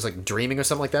 I was like dreaming or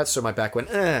something like that, so my back went,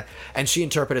 and she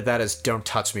interpreted that as, don't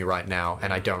touch me right now,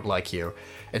 and I don't like you.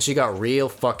 And she got real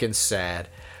fucking sad.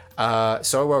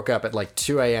 So I woke up at like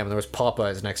 2 a.m. and there was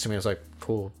Popeyes next to me. I was like,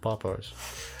 cool, Popeyes.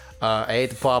 I ate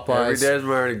the Popeyes. Every day's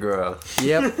Mardi Gras.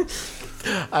 Yep.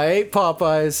 I ate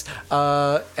Popeyes,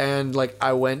 and like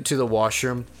I went to the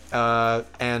washroom,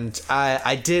 and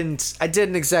I didn't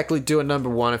exactly do a number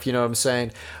one, if you know what I'm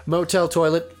saying. Motel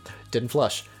toilet, didn't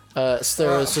flush. So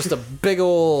there was just a big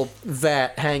ol'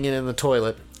 vat hanging in the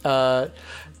toilet.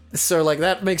 So like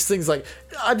that makes things like,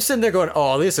 I'm sitting there going,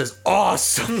 oh, this is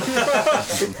awesome.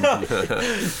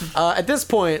 At this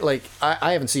point, like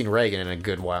I haven't seen Reagan in a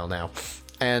good while now,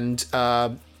 and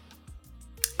so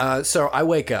I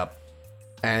wake up,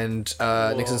 and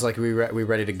Nixon's like, we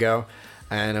ready to go?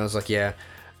 And I was like, yeah.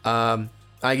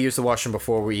 I use the washroom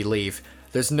before we leave.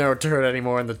 There's no turd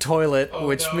anymore in the toilet,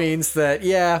 which means that,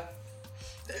 yeah,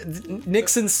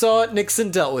 Nixon saw it, Nixon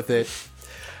dealt with it.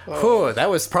 Whew,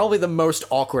 that was probably the most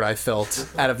awkward I felt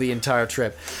out of the entire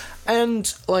trip.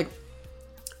 And, like,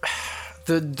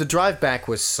 the drive back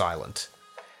was silent.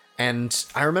 And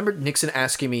I remember Nixon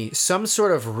asking me some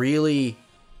sort of really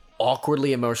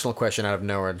awkwardly emotional question out of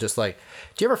nowhere. Just like,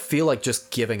 do you ever feel like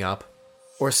just giving up?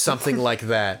 Or something like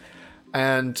that.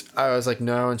 And I was like,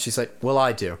 no. And she's like, well,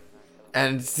 I do.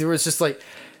 And there was just like,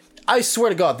 I swear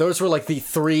to God, those were like the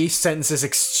 3 sentences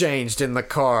exchanged in the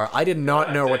car. I did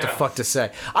not know what the fuck to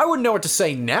say. I wouldn't know what to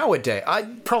say nowadays.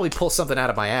 I'd probably pull something out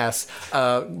of my ass,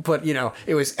 but you know,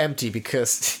 it was empty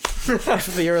because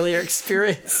of the earlier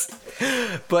experience.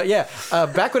 But yeah,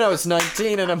 back when I was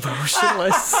 19 and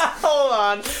emotionless. Hold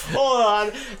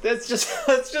on. Let's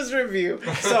just review.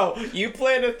 So you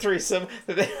planned a threesome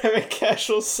that they were having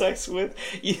casual sex with.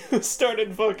 You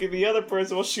started fucking the other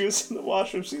person while she was in the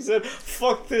washroom. She said,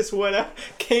 "Fuck this," went out,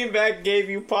 came back, gave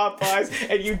you Popeyes,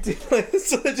 and you did.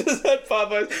 So they just had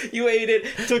Popeyes. You ate it,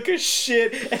 took a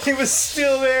shit, and it was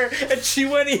still there. And she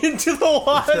went into the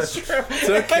washroom.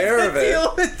 Took care of it.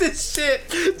 Deal with this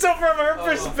shit. So from her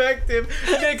perspective,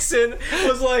 Nixon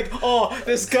was like, "Oh,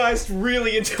 this guy's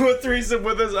really into a threesome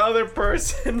with this other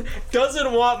person.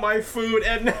 Doesn't want my food,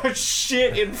 and now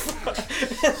shit in front.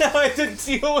 And now I have to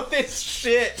deal with this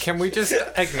shit." Can we just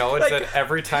acknowledge that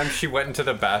every time she went into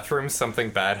the bathroom, something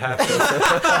bad happened?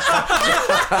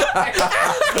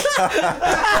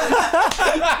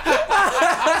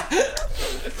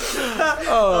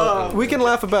 We can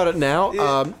laugh about it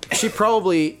now. She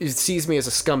probably sees me as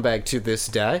a scumbag to this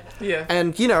day. Yeah.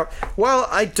 And, you know, while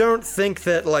I don't think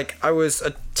that, like, I was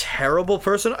a terrible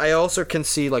person, I also can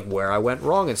see, like, where I went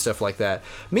wrong and stuff like that.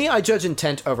 Me, I judge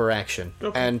intent over action.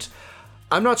 Okay. And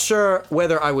I'm not sure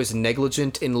whether I was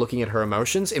negligent in looking at her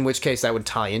emotions, in which case that would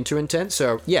tie into intent.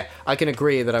 So, yeah, I can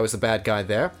agree that I was the bad guy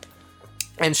there.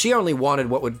 And she only wanted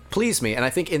what would please me, and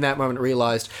I think in that moment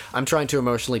realized I'm trying to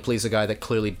emotionally please a guy that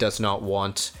clearly does not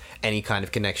want any kind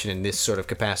of connection in this sort of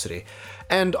capacity.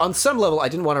 And on some level, I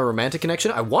didn't want a romantic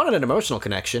connection. I wanted an emotional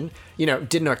connection. You know,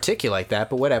 didn't articulate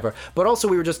that, but whatever. But also,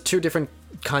 we were just 2 different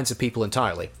kinds of people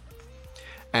entirely.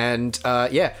 And,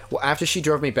 yeah, well, after she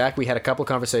drove me back, we had a couple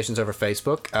conversations over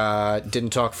Facebook. Didn't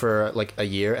talk for, like, a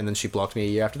year, and then she blocked me a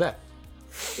year after that.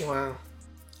 Wow.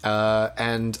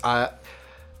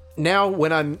 Now,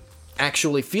 when I'm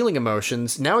actually feeling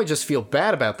emotions, now I just feel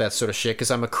bad about that sort of shit because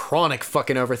I'm a chronic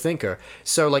fucking overthinker.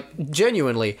 So, like,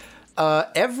 genuinely,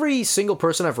 every single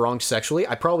person I've wronged sexually,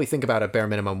 I probably think about at bare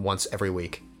minimum once every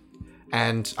week.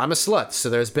 And I'm a slut, so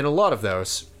there's been a lot of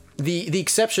those. The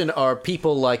exception are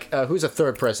people like, who's a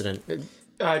third president?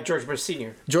 George Bush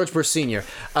Sr. George Bush Sr.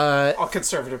 All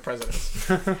conservative presidents.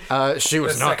 She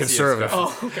was not conservative.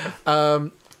 Oh,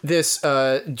 okay. This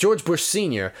George Bush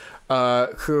Sr.,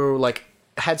 who, like,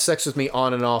 had sex with me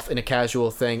on and off in a casual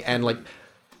thing, and, like,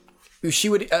 she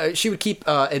would keep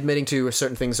admitting to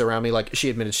certain things around me, like she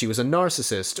admitted she was a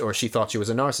narcissist, or she thought she was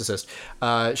a narcissist.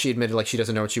 She admitted, like, she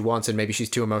doesn't know what she wants, and maybe she's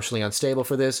too emotionally unstable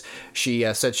for this. She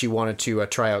said she wanted to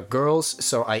try out girls,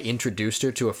 so I introduced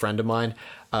her to a friend of mine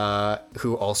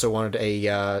who also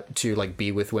wanted to, like,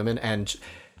 be with women, and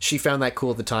she found that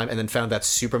cool at the time, and then found that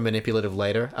super manipulative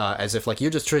later, as if, like, you're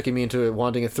just tricking me into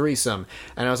wanting a threesome.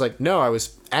 And I was like, no, I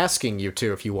was asking you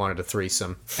to if you wanted a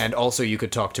threesome, and also you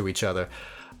could talk to each other.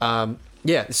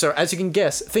 Yeah, so as you can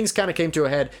guess, things kind of came to a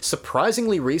head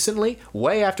surprisingly recently,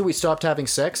 way after we stopped having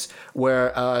sex,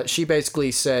 where she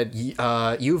basically said,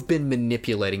 you've been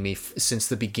manipulating me since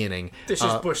the beginning. This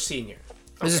is Bush Sr.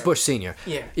 This is Bush Sr.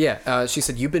 Yeah. Yeah, she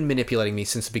said, you've been manipulating me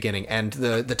since the beginning, and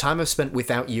the time I've spent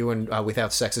without you and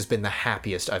without sex has been the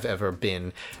happiest I've ever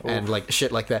been, and, like,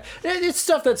 shit like that. It's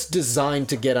stuff that's designed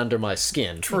to get under my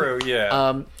skin. True,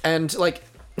 yeah. And, like,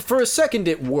 for a second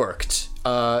it worked.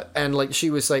 And, like,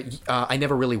 she was like, I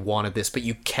never really wanted this, but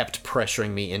you kept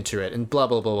pressuring me into it, and blah,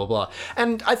 blah, blah, blah, blah.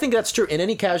 And I think that's true. In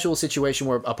any casual situation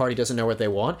where a party doesn't know what they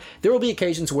want, there will be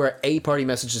occasions where a party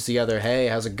messages the other, hey,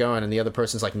 how's it going? And the other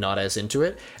person's, like, not as into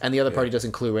it, and the other party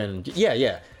doesn't clue in. And,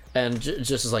 yeah. And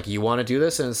just is like, you want to do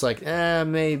this? And it's like,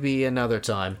 maybe another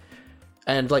time.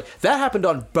 And, like, that happened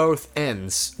on both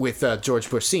ends with George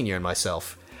Bush Sr. and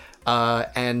myself.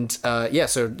 Yeah,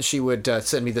 so she would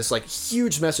send me this, like,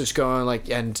 huge message going, like,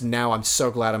 and now I'm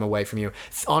so glad I'm away from you.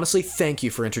 Honestly, thank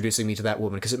you for introducing me to that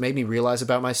woman, because it made me realize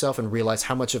about myself and realize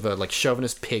how much of a, like,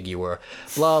 chauvinist pig you were.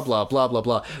 Blah, blah, blah, blah,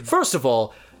 blah. First of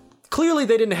all, clearly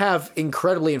they didn't have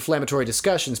incredibly inflammatory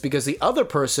discussions, because the other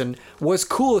person was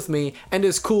cool with me and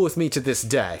is cool with me to this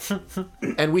day.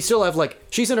 And we still have, like,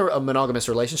 she's in a monogamous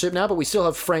relationship now, but we still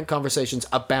have frank conversations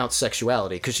about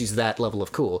sexuality, because she's that level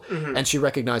of cool. Mm-hmm. And she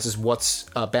recognizes what's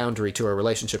a boundary to our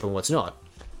relationship and what's not.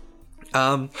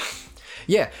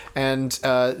 Yeah, and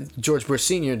George Bush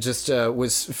Sr. just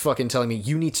was fucking telling me,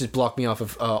 you need to block me off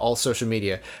of all social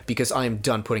media, because I am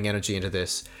done putting energy into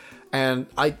this. And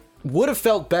I would have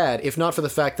felt bad if not for the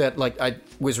fact that, like, I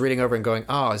was reading over and going,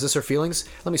 oh, is this her feelings?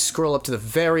 Let me scroll up to the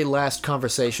very last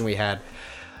conversation we had.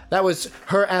 That was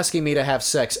her asking me to have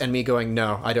sex and me going,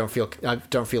 no, I don't feel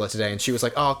it today. And she was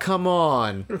like, oh, come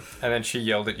on. And then she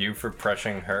yelled at you for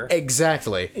pressuring her.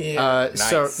 Exactly. Yeah.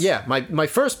 So, Nice. yeah, my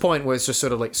first point was just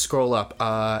sort of like scroll up.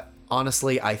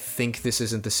 Honestly, I think this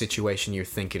isn't the situation you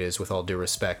think it is, with all due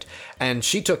respect. And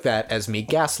she took that as me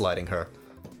gaslighting her.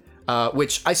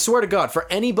 Which, I swear to God, for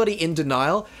anybody in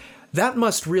denial, that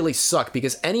must really suck,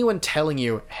 because anyone telling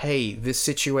you, hey, this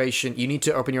situation, you need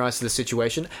to open your eyes to this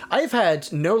situation. I've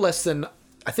had no less than,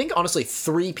 I think, honestly,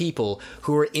 3 people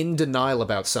who are in denial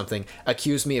about something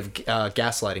accuse me of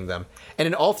gaslighting them. And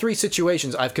in all 3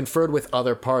 situations, I've conferred with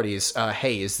other parties,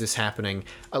 hey, is this happening?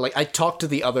 Like, I talked to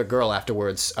the other girl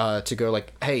afterwards to go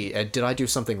like, hey, did I do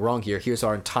something wrong here? Here's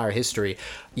our entire history.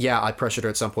 Yeah, I pressured her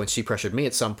at some points. She pressured me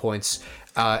at some points.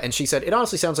 And she said, it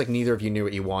honestly sounds like neither of you knew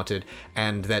what you wanted,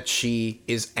 and that she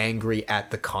is angry at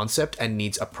the concept and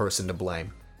needs a person to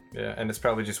blame. Yeah, and it's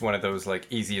probably just one of those like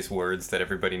easiest words that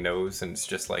everybody knows, and it's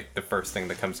just like the first thing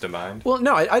that comes to mind. Well,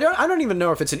 no, I don't even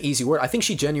know if it's an easy word. I think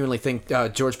she genuinely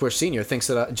George Bush Sr. thinks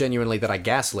that genuinely that I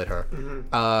gaslit her.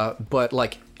 But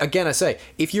like, again, I say,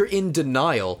 if you're in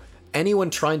denial, anyone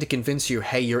trying to convince you,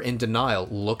 hey, you're in denial,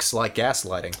 looks like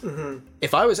gaslighting.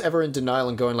 If I was ever in denial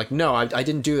and going like, no, I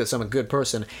didn't do this, I'm a good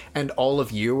person, and all of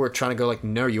you were trying to go like,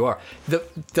 no, you are.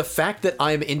 The fact that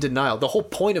I'm in denial, the whole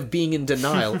point of being in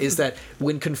denial is that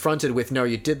when confronted with, no,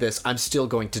 you did this, I'm still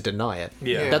going to deny it.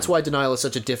 Yeah. That's why denial is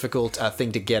such a difficult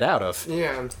thing to get out of.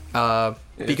 Yeah.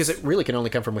 Because it really can only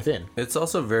come from within. It's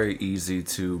also very easy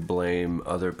to blame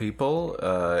other people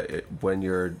when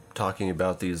you're talking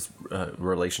about these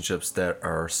relationships that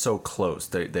are so close.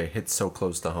 They hit so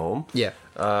close to home. Yeah.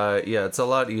 Yeah, it's a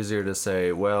lot easier to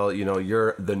say, well, you know,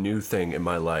 you're the new thing in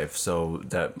my life, so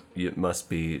that it must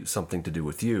be something to do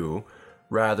with you,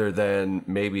 rather than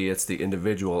maybe it's the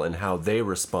individual and how they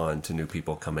respond to new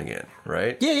people coming in,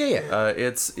 right? Yeah.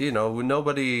 It's, you know,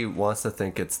 nobody wants to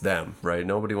think it's them, right?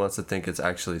 Nobody wants to think it's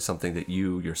actually something that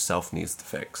you yourself needs to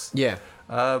fix. Yeah.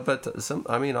 But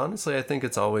honestly, I think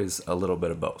it's always a little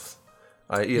bit of both.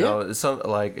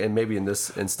 And maybe in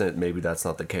this instant, maybe that's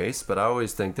not the case, but I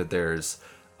always think that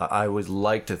I always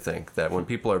like to think that when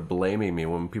people are blaming me,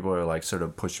 when people are like sort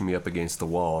of pushing me up against the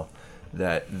wall,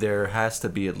 that there has to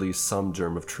be at least some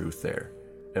germ of truth there.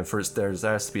 And first, there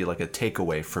has to be like a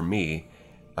takeaway for me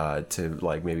to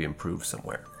like maybe improve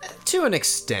somewhere. To an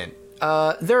extent.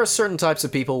 There are certain types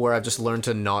of people where I've just learned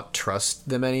to not trust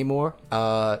them anymore.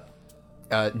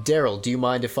 Daryl, do you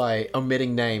mind if I,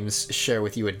 omitting names, share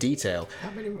with you a detail?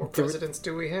 How many more presidents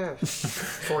do we have?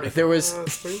 40. There was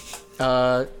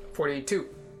 42.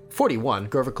 41.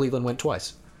 Grover Cleveland went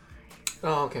twice.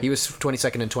 Oh, okay. He was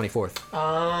 22nd and 24th.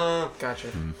 Gotcha.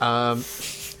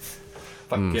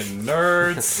 Fucking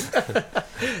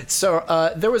nerds.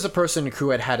 So there was a person who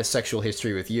had a sexual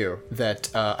history with you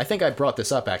that I think I brought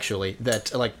this up actually.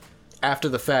 That like after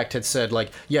the fact had said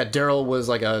like, yeah, Daryl was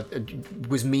like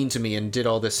was mean to me and did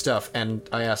all this stuff, and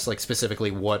I asked like specifically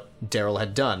what Daryl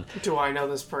had done. Do I know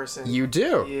this person? You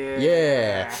do.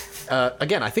 Yeah.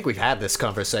 Again, I think we've had this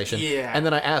conversation. Yeah. And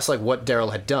then I asked like what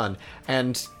Daryl had done,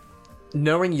 and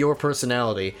knowing your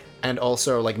personality and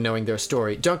also like knowing their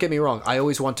story, don't get me wrong, I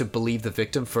always want to believe the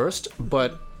victim first,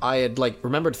 but I had like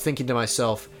remembered thinking to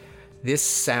myself, this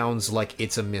sounds like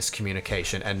it's a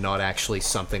miscommunication and not actually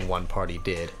something one party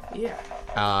did. Yeah.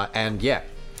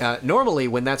 Normally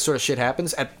when that sort of shit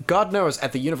happens, God knows,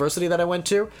 at the university that I went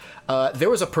to, there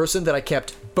was a person that I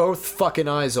kept both fucking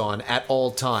eyes on at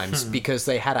all times because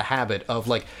they had a habit of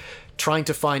like trying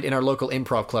to find, in our local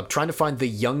improv club, trying to find the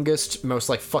youngest, most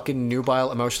like fucking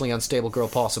nubile, emotionally unstable girl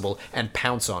possible and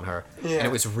pounce on her. Yeah. And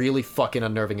it was really fucking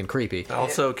unnerving and creepy.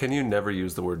 Also, can you never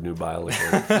use the word nubile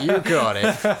again? You got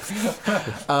it.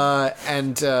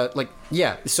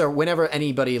 So whenever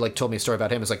anybody like told me a story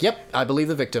about him, it's like, yep, I believe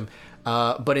the victim.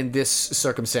 But in this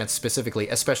circumstance specifically,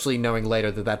 especially knowing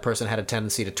later that that person had a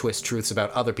tendency to twist truths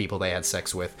about other people they had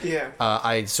sex with,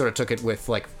 I sort of took it with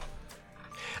like,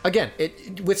 again,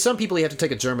 with some people you have to take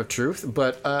a germ of truth,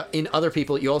 but in other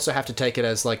people you also have to take it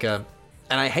as like a,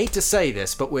 and I hate to say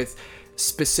this, but with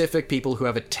specific people who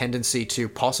have a tendency to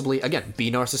possibly, again,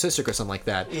 be narcissistic or something like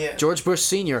that. Yeah. George Bush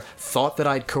Sr. thought that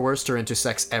I'd coerced her into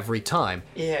sex every time.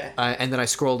 Yeah. And then I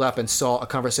scrolled up and saw a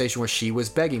conversation where she was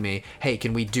begging me, hey,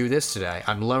 can we do this today?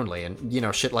 I'm lonely, and, you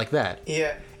know, shit like that.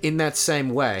 Yeah. In that same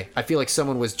way, I feel like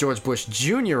someone was George Bush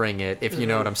Jr.ing it, if you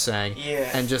know what I'm saying. Yeah.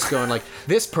 And just going like,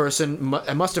 this person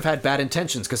must have had bad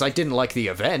intentions because I didn't like the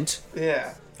event.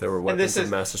 Yeah. There were weapons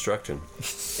of mass destruction.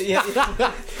 Yeah,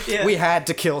 yeah. We had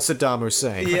to kill Saddam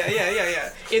Hussein. Yeah.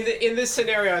 In this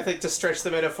scenario, I think to stretch the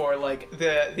metaphor, like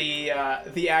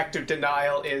the act of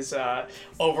denial is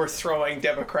overthrowing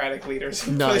democratic leaders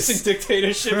and Nice. placing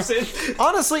dictatorships in.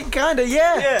 Honestly, kinda,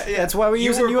 yeah. That's why we're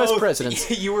using U.S.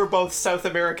 presidents. You were both South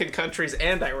American countries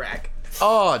and Iraq.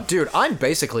 Oh, dude, I'm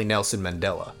basically Nelson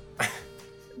Mandela.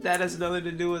 That has nothing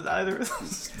to do with either of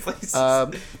those places.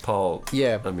 Paul.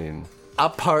 Yeah. I mean.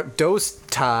 Apart those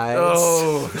ties.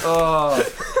 Oh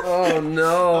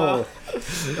no.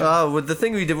 With the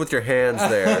thing you did with your hands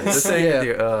there. The thing Yeah. with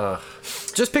your,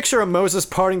 Just picture a Moses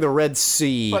parting the Red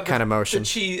Sea But kind of motion.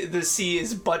 The C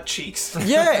is butt cheeks.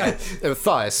 Yeah.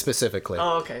 Thighs, specifically.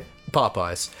 Oh, okay.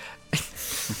 Popeyes.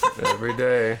 every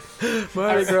day.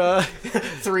 Mardi Gras.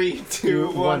 3,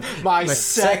 2, 1. My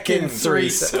second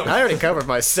threesome. I already covered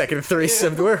my second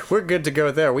threesome. We're good to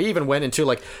go there. We even went into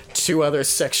like 2 other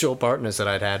sexual partners that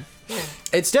I'd had.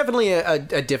 It's definitely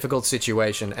a difficult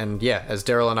situation, and yeah, as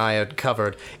Daryl and I had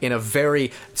covered in a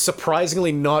very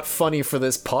surprisingly not funny for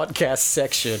this podcast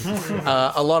section,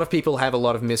 a lot of people have a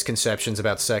lot of misconceptions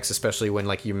about sex, especially when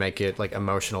like you make it like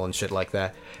emotional and shit like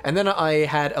that. And then I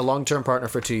had a long-term partner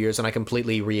for 2 years, and I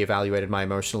completely reevaluated my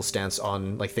emotional stance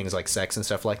on like things like sex and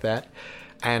stuff like that.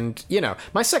 And you know,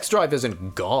 my sex drive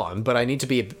isn't gone, but I need to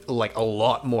be like a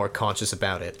lot more conscious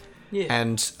about it. Yeah.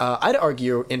 And I'd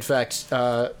argue, in fact,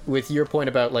 with your point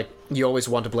about, like, you always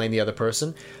want to blame the other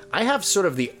person, I have sort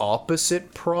of the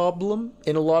opposite problem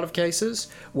in a lot of cases,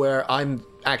 where I'm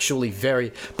actually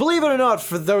very... Believe it or not,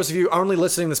 for those of you only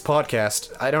listening to this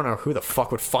podcast, I don't know who the fuck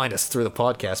would find us through the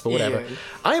podcast, but whatever. Yeah.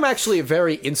 I am actually a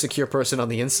very insecure person on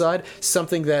the inside,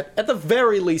 something that, at the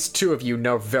very least, 2 of you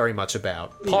know very much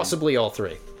about. Possibly all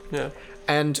 3. Yeah.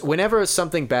 And whenever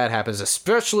something bad happens,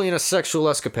 especially in a sexual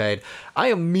escapade, I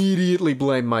immediately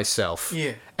blame myself.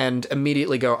 Yeah. And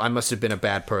immediately go, I must have been a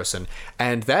bad person.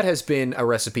 And that has been a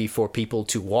recipe for people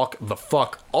to walk the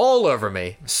fuck all over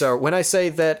me. So when I say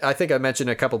that, I think I mentioned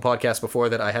a couple podcasts before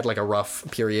that I had like a rough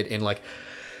period in like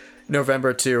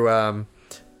November to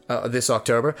this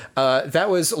October. That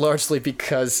was largely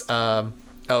because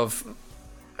of...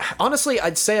 Honestly,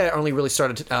 I'd say I only really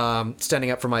started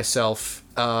standing up for myself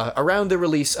around the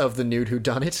release of The Nude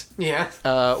Whodunit. Yeah.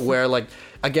 Where, like,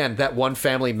 again, that one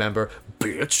family member,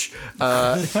 bitch,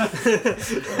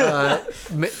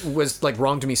 was, like,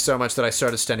 wronged me so much that I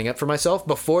started standing up for myself.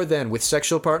 Before then, with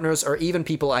sexual partners or even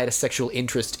people I had a sexual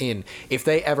interest in, if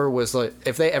they ever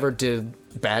did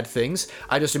bad things,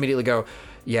 I just immediately go,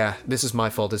 yeah, this is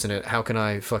my fault, isn't it? How can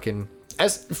I fucking...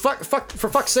 for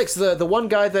fuck's sakes, the one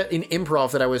guy that in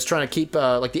improv that I was trying to keep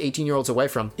like the 18-year-olds away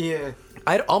from. Yeah.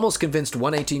 I'd almost convinced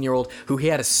one 18-year-old who he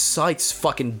had his sights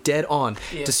fucking dead on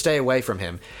to stay away from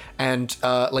him. And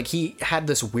like he had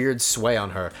this weird sway on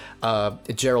her,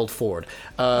 Gerald Ford.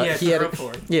 Gerald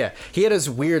Ford. Yeah, he had his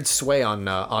weird sway on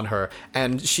her,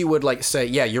 and she would like say,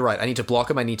 "Yeah, you're right. I need to block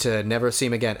him. I need to never see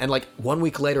him again." And like 1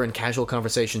 week later, in casual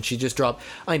conversation, she just dropped,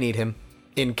 "I need him."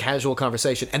 In casual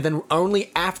conversation, and then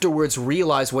only afterwards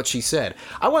realize what she said.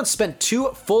 I once spent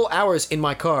 2 full hours in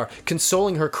my car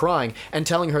consoling her crying and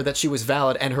telling her that she was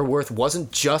valid and her worth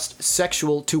wasn't just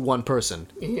sexual to one person.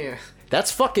 Yeah. That's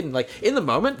fucking, like, in the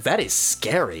moment, that is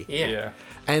scary. Yeah.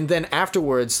 And then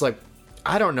afterwards, like,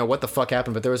 I don't know what the fuck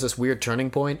happened, but there was this weird turning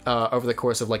point over the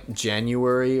course of, like,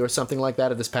 January or something like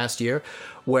that of this past year,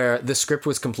 where the script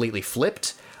was completely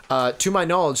flipped. To my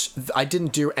knowledge, I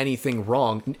didn't do anything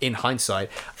wrong in hindsight,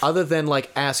 other than like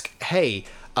ask, hey,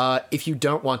 if you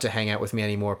don't want to hang out with me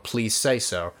anymore, please say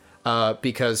so.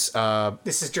 Because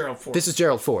This is Gerald Ford. this is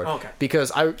Gerald Ford. Okay.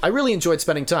 Because I really enjoyed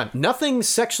spending time. Nothing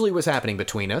sexually was happening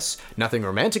between us. Nothing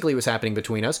romantically was happening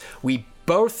between us. We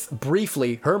both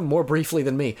briefly, her more briefly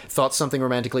than me, thought something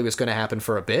romantically was going to happen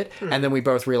for a bit, and then we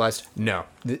both realized, no.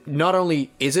 Not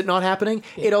only is it not happening,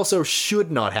 it also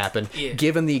should not happen,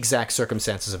 given the exact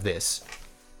circumstances of this.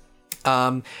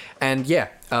 So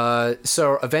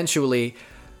eventually...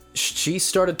 she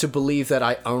started to believe that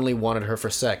I only wanted her for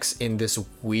sex in this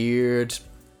weird...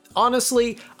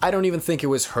 Honestly, I don't even think it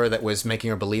was her that was making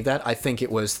her believe that. I think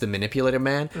it was the manipulator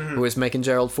man who was making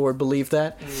Gerald Ford believe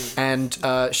that. And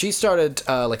she started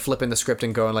like flipping the script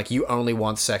and going like, you only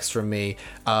want sex from me.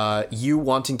 You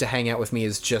wanting to hang out with me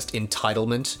is just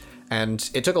entitlement. And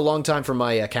it took a long time for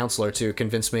my counselor to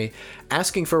convince me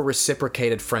asking for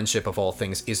reciprocated friendship of all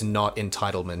things is not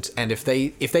entitlement. And if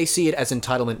they see it as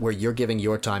entitlement where you're giving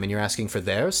your time and you're asking for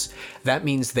theirs, that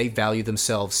means they value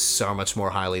themselves so much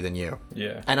more highly than you.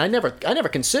 Yeah. And I never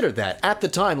considered that at the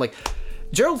time. Like,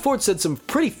 Gerald Ford said some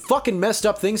pretty fucking messed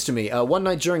up things to me. One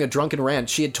night during a drunken rant,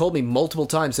 she had told me multiple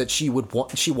times that she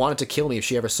wanted to kill me if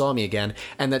she ever saw me again,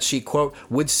 and that she, quote,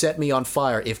 would set me on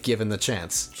fire if given the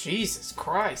chance. Jesus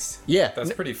Christ. Yeah.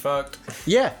 That's pretty fucked.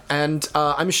 Yeah, and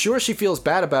I'm sure she feels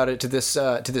bad about it to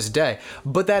this day.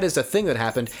 But that is a thing that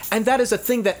happened, and that is a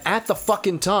thing that at the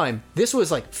fucking time, this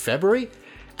was like February,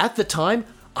 at the time,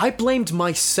 I blamed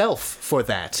myself for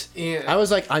that. Yeah. I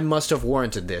was like, I must have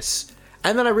warranted this.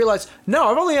 And then I realized, no,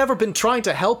 I've only ever been trying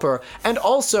to help her, and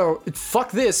also, fuck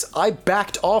this, I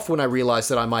backed off when I realized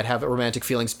that I might have romantic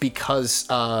feelings because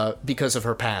of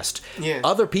her past. Yeah.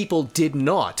 Other people did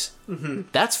not. Mm-hmm.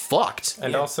 That's fucked.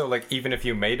 And also, like, even if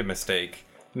you made a mistake,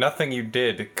 nothing you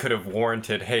did could have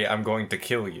warranted, hey, I'm going to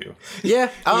kill you.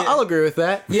 Yeah, I'll agree with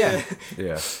that. Yeah.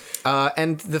 Yeah.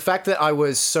 And the fact that I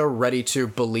was so ready to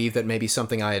believe that maybe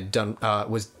something I had done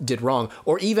did wrong,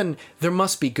 or even there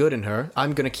must be good in her,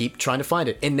 I'm gonna keep trying to find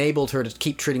it, enabled her to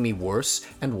keep treating me worse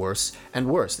and worse and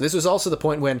worse. This was also the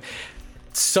point when,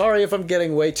 sorry if I'm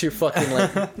getting way too fucking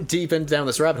like deep in down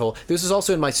this rabbit hole. This was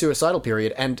also in my suicidal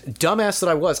period, and dumbass that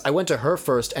I went to her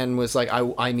first and was like,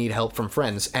 I need help from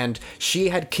friends, and she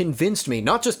had convinced me,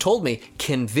 not just told me,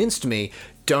 convinced me.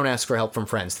 Don't ask for help from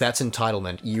friends. That's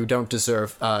entitlement. You don't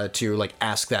deserve to like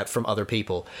ask that from other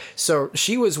people. So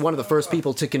she was one of the first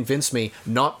people to convince me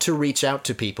not to reach out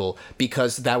to people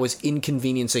because that was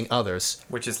inconveniencing others.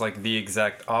 Which is like the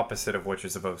exact opposite of what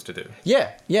you're supposed to do.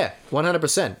 Yeah,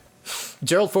 100%.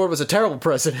 Gerald Ford was a terrible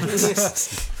president.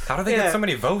 How do they get so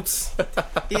many votes?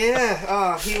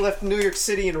 Yeah, he left New York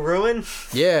City in ruin.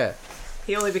 Yeah.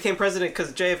 He only became president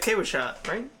because JFK was shot,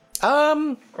 right?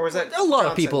 Or was that A lot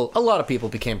Johnson? of people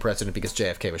became president because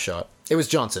JFK was shot. It was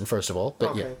Johnson, first of all, but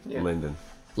Okay, yeah.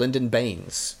 Lyndon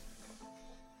Baines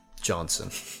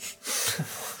Johnson.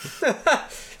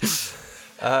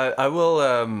 I will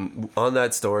on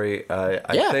that story. Yeah.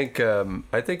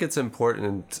 I think it's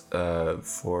important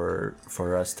for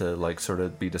us to like sort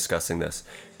of be discussing this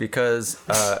because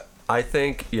I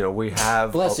think we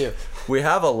have Bless you. We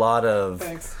have a lot of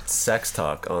Thanks. sex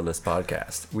talk on this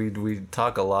podcast. We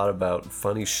talk a lot about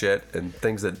funny shit and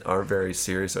things that aren't very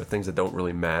serious or things that don't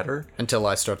really matter. Until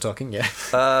I start talking, yeah.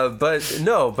 This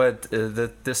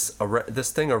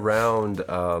thing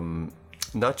around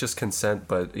not just consent,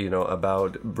 but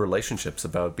about relationships,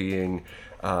 about being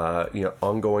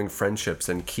ongoing friendships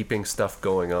and keeping stuff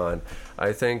going on.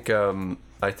 I think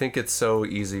it's so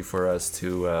easy for us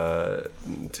to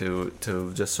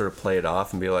just sort of play it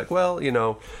off and be like, well,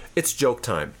 it's joke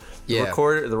time. Yeah.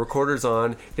 The recorder's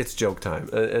on. It's joke time.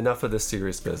 Enough of this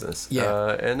serious business.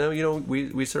 Yeah. And then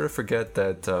we sort of forget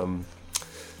that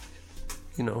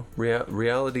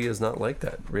reality is not like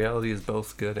that. Reality is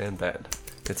both good and bad.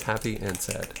 It's happy and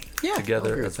sad. Yeah, I'll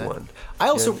Together agree as with that. one. I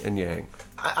also- Yin and yang.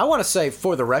 I want to say,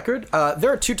 for the record,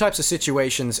 there are two types of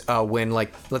situations when,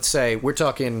 like, let's say we're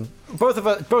talking. Both of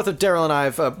Daryl and I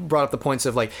have brought up the points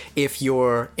of like if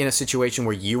you're in a situation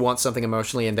where you want something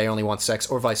emotionally and they only want sex,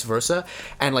 or vice versa,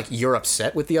 and like you're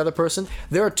upset with the other person.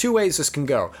 There are two ways this can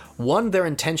go. One, they're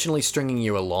intentionally stringing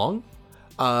you along.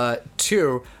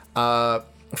 Two,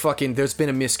 there's been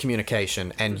a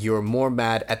miscommunication and you're more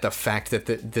mad at the fact that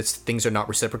this things are not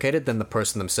reciprocated than the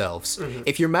person themselves. Mm-hmm.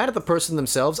 If you're mad at the person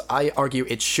themselves, I argue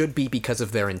it should be because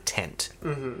of their intent.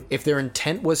 Mm-hmm. If their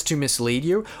intent was to mislead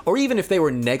you, or even if they were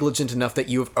negligent enough that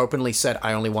you have openly said,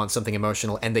 I only want something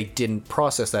emotional, and they didn't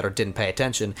process that or didn't pay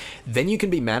attention, then you can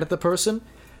be mad at the person.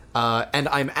 And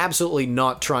I'm absolutely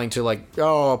not trying to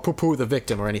poo-poo the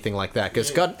victim or anything like that, because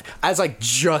God, as I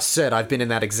just said, I've been in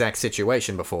that exact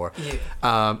situation before.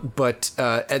 Yeah. But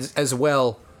as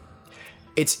well,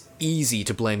 it's easy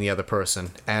to blame the other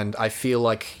person, and I feel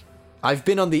like I've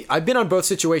been on both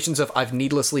situations of I've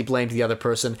needlessly blamed the other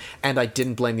person, and I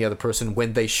didn't blame the other person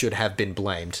when they should have been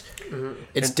blamed. Mm-hmm.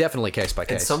 It's definitely case by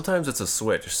case. And sometimes it's a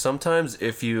switch. Sometimes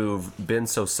if you've been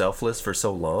so selfless for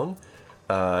so long.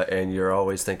 And you're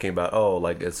always thinking about,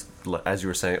 it's as you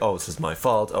were saying, this is my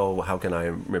fault. Oh, how can I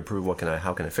improve?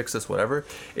 How can I fix this? Whatever.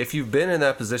 If you've been in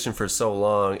that position for so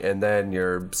long, and then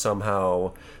you're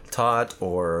somehow taught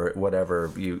or whatever,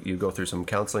 you go through some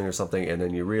counseling or something, and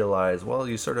then you realize, well,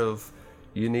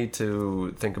 you need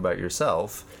to think about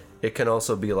yourself. It can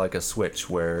also be like a switch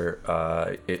where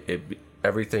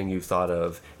everything you thought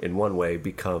of in one way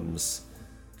becomes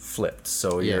flipped.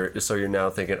 So you're now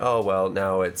thinking,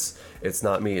 now it's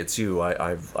not me, it's you.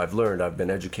 I've learned, I've been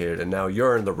educated, and now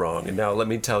you're in the wrong, and now let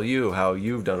me tell you how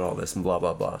you've done all this and blah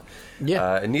blah blah.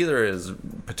 Yeah. And neither is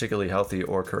particularly healthy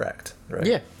or correct, right?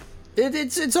 Yeah.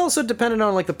 It's also dependent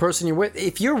on like the person you're with.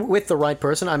 If you're with the right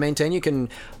person, I maintain you can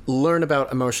learn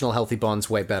about emotional healthy bonds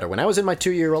way better. When I was in my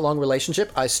 2-year-long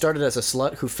relationship, I started as a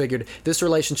slut who figured this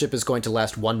relationship is going to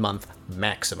last 1 month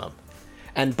maximum.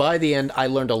 And by the end, I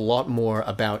learned a lot more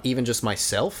about even just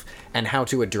myself and how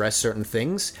to address certain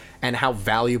things and how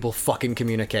valuable fucking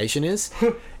communication is.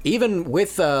 Even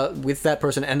with that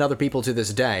person and other people to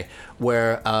this day,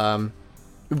 where a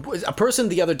person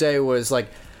the other day was like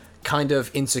kind of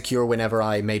insecure whenever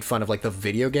I made fun of like the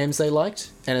video games they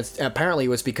liked, and apparently it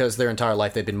was because their entire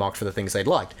life they'd been mocked for the things they'd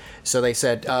liked. So they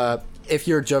said, if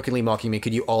you're jokingly mocking me,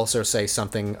 could you also say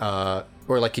something,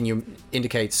 or like can you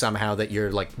indicate somehow that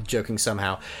you're like joking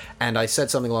somehow? And I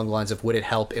said something along the lines of, would it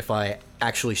help if I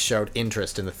actually showed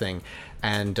interest in the thing?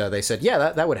 And they said,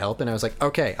 yeah, that would help. And I was like,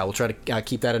 okay, I will try to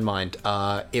keep that in mind.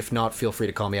 If not, feel free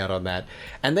to call me out on that.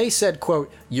 And they said,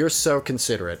 quote, "You're so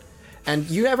considerate." And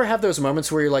you ever have those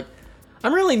moments where you're like,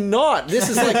 I'm really not. This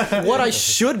is like what I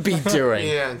should be doing.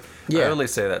 Yeah. I only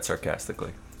say that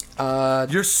sarcastically.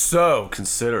 You're so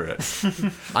considerate.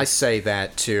 I say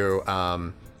that to,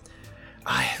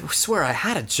 I swear I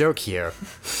had a joke here.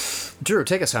 Drew,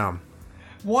 take us home.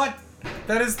 What?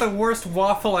 That is the worst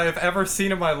waffle I have ever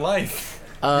seen in my life.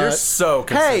 You're so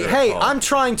considerate. Hey, Paul. I'm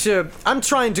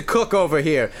trying to cook over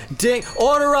here. Ding,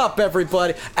 order up,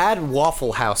 everybody. Add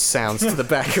Waffle House sounds to the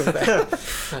back of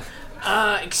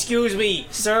that. Excuse me,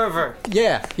 server.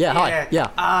 Yeah, hi,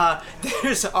 yeah.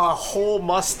 There's a whole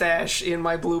mustache in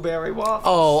my blueberry waffle.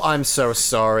 Oh, I'm so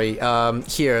sorry.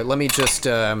 Here, let me just,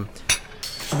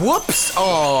 whoops!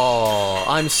 Oh,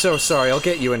 I'm so sorry. I'll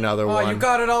get you another Oh, one. you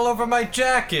got it all over my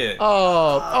jacket.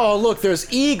 Oh, look,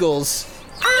 there's eagles.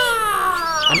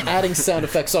 I'm adding sound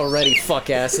effects already, fuck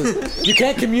asses. You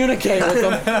can't communicate with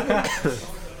them.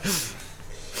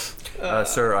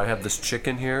 Sir, I have this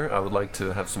chicken here. I would like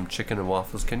to have some chicken and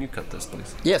waffles. Can you cut this,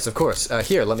 please? Yes, of course.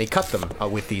 Here, let me cut them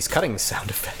with these cutting sound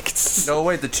effects. No,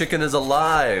 wait, the chicken is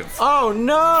alive. Oh,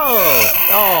 no!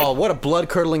 Oh, what a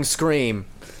blood-curdling scream.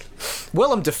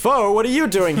 Willem Dafoe, what are you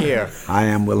doing here? I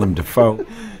am Willem Dafoe.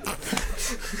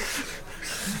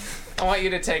 I want you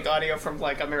to take audio from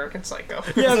like American Psycho.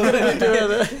 Yeah, I'm gonna do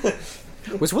that.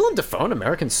 Was Willem Dafoe an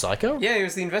American Psycho? Yeah, he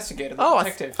was the investigator, the Oh,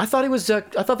 detective. I thought he was. I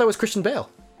thought that was Christian Bale.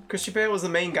 Christian Bale was the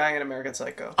main guy in American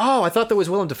Psycho. Oh, I thought that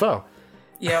was Willem Dafoe.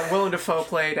 Yeah, Willem Dafoe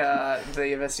played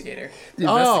the investigator. The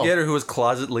investigator who was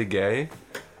closetly gay.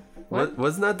 What?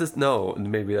 Wasn't that this? No,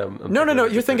 maybe I'm No.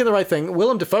 You're thinking the right thing.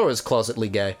 Willem Dafoe is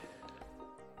closetly gay.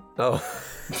 Oh.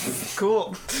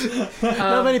 Cool.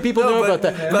 Not many people know about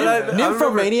that. but I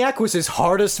Nymphomaniac was his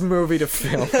hardest movie to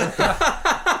film.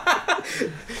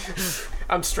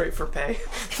 I'm straight for pay.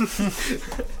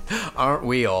 Aren't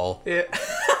we all? Yeah.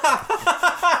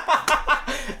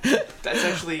 That's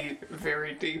actually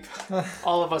very deep.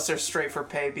 All of us are straight for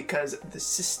pay because the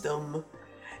system,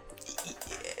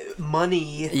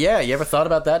 money. Yeah, you ever thought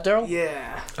about that, Daryl?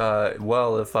 Yeah.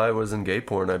 Well, if I was in gay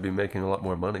porn, I'd be making a lot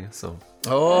more money. So.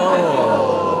 Oh.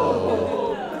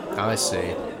 I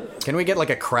see. Can we get like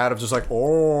a crowd of just like,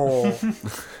 oh.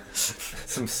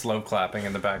 Some slow clapping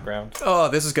in the background. Oh,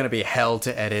 this is gonna be hell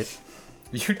to edit.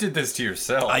 You did this to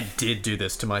yourself. I did do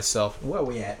this to myself. Where are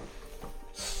we at?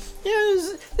 Yeah,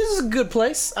 this is a good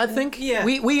place, I think. Yeah.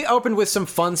 We opened with some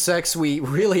fun sex. We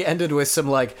really ended with some,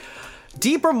 like,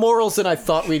 deeper morals than I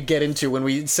thought we'd get into when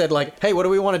we said, like, hey, what do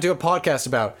we want to do a podcast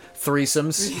about?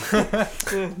 Threesomes.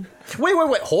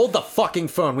 Wait. Hold the fucking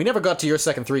phone. We never got to your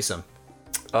second threesome.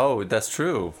 Oh, that's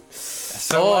true.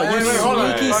 So you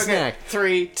sneaky snack.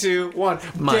 3, 2, 1.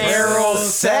 My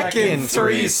Daryl's second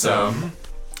threesome.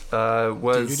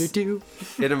 Was Do-do-do-do.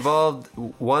 it involved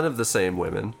one of the same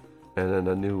women and then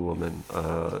a new woman.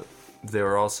 They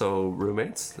were also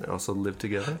roommates. They also lived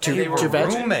together. They were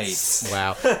vag- roommates.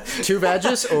 Wow. 2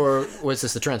 badges, or was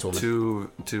this the trans woman?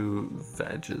 Two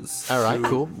vages. All right, Two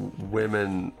cool.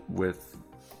 Women with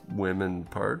women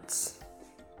parts.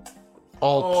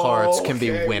 All parts can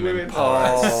be okay, women. women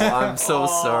parts. Oh, I'm so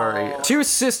sorry. 2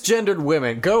 cisgendered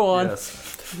women. Go on.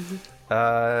 Yes.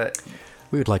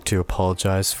 We would like to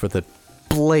apologize for the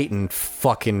blatant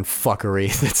fucking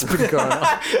fuckery that's been going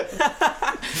on.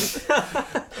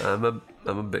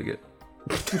 I'm a bigot.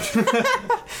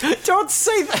 Don't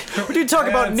say that. We do talk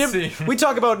about we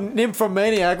talk about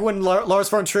Nymphomaniac when Lars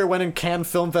von Trier went in Cannes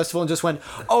Film Festival and just went,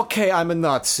 "Okay, I'm a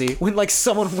Nazi." When like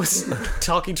someone was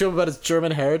talking to him about his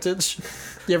German heritage.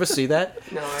 You ever see that?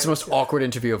 No, It's the most awkward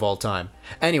interview of all time.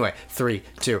 Anyway, 3,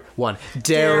 2, 1.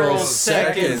 Daryl's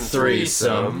second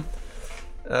threesome.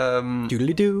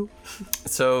 Doodly-doo.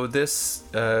 So this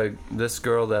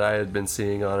girl that I had been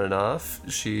seeing on and off,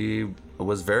 she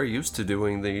was very used to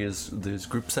doing these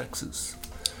group sexes.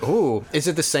 Ooh, is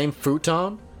it the same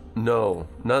futon? No,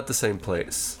 not the same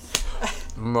place.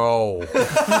 No.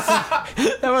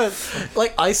 That was,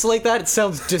 like, isolate that. It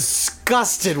sounds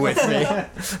disgusted with me.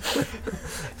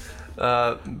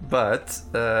 But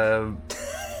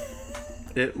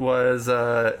it was,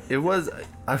 I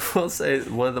will say,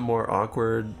 one of the more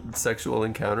awkward sexual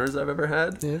encounters I've ever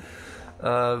had. Yeah.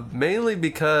 Mainly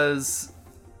because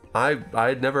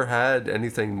I'd never had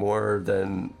anything more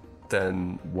than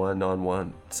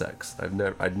one-on-one sex.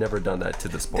 I'd never done that to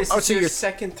this point. This is your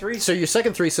second threesome. So your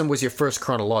second threesome was your first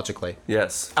chronologically.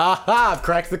 Yes. Aha! I've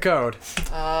cracked the code.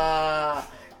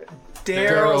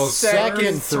 Daryl's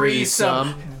second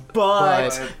threesome, but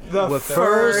the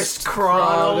first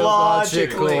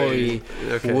chronologically.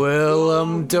 Okay.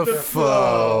 Willem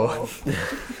Dafoe.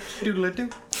 Doodle-doo.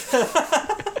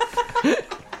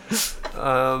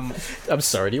 I'm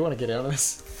sorry. Do you want to get out of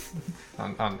this?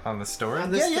 On the story?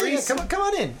 Yeah. Come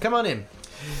on in. Come on in.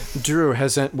 Drew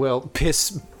has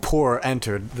piss poor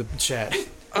entered the chat.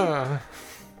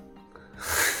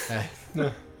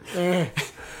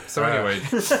 So anyway,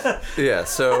 Yeah.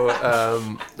 So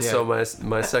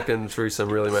my second threesome,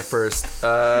 really my first.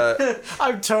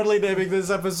 I'm totally naming this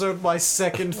episode my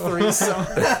second threesome.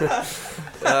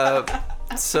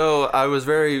 So I was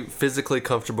very physically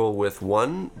comfortable with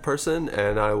one person,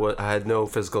 and I had no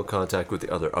physical contact with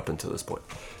the other up until this point.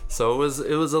 So it was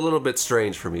a little bit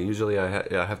strange for me. Usually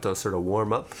I have to sort of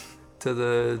warm up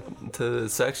to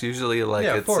sex. Usually like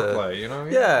yeah, it's foreplay, you know?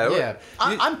 Yeah. Yeah,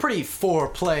 I'm pretty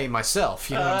foreplay myself.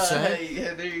 You know what I'm saying?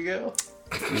 Yeah, there you go.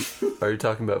 Are you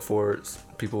talking about four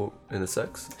people in a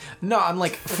sex? No, I'm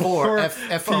like four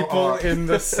F People in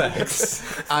the sex.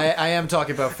 I am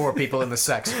talking about four people in the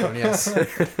saxophone. Yes.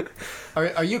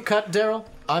 Are you cut, Daryl?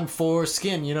 I'm for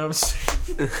skin. You know what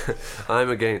I'm saying? I'm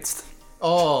against.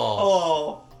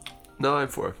 Oh. No, I'm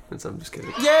for. I'm just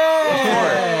kidding.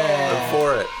 Yeah. I'm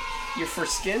for it. You're for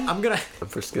skin? I'm gonna. I'm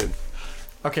for skin.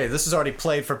 Okay, this is already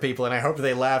played for people, and I hope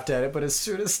they laughed at it. But as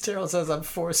soon as Daryl says I'm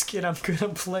foreskin, I'm gonna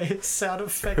play a sound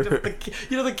effect of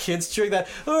the kids cheering that.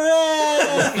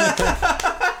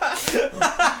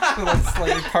 Like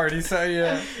slave party, so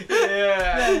yeah.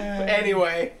 Yeah.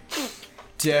 Anyway.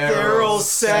 Daryl's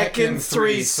second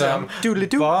threesome,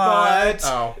 Doodly-doo. but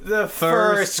Oh. the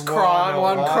first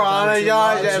chronologically,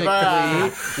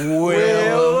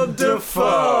 Willem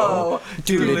Dafoe.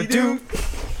 Doodly-doo.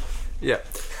 Yeah.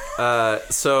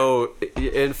 So,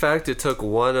 in fact, it took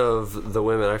one of the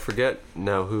women, I forget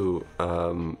now who,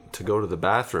 to go to the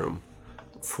bathroom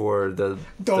for the...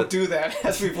 Don't do that,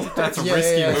 as we've learned. That's a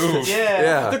risky move.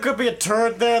 Yeah. There could be a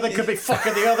turd there. There could be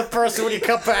fucking the other person when you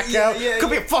come back out.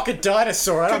 Could be a fucking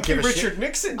dinosaur. I don't give a Richard shit.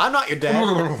 Nixon. I'm not your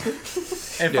dad.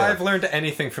 If Yeah. I've learned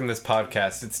anything from this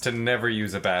podcast, it's to never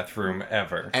use a bathroom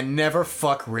ever. And never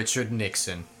fuck Richard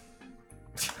Nixon.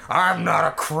 I'm not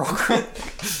a crook.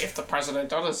 If the president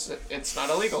does it, it's not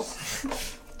illegal.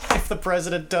 If the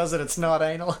president does it, it's not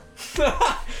anal.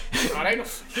 Not anal.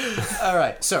 All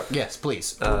right. So yes,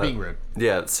 please. We're being rude.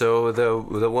 Yeah, so the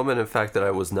woman, in fact, that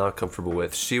I was not comfortable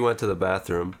with, she went to the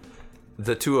bathroom.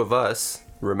 The two of us,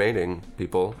 remaining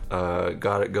people,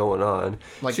 got it going on.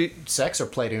 Like She, sex or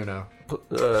Play Uno.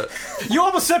 uh, You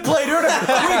almost said Play Uno. We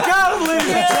got him,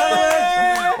 ladies and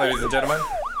gentlemen. Ladies and gentlemen,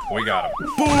 we got him.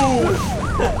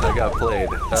 I got played.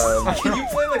 Can you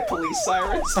play like police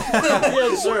sirens?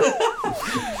 Yeah, sure.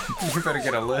 You better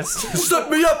get a list. Set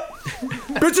me up,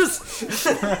 bitches!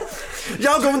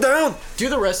 Y'all going down? Do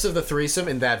the rest of the threesome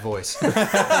in that voice. Is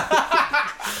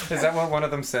that what one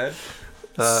of them said?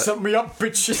 Set me up,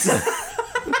 bitches.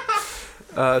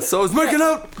 So I was making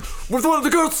out with one of the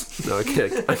girls. No, I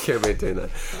can't maintain that.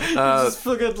 Just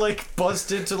fucking like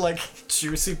bust into like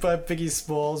Juicy by Biggie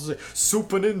Smalls,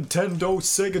 Super Nintendo,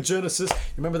 Sega Genesis. You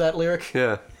remember that lyric?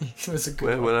 Yeah. It was a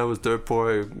good When I was dirt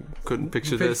poor, I couldn't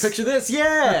picture this. Picture this,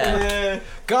 yeah.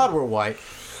 God, we're white.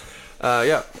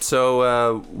 Yeah.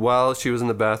 So while she was in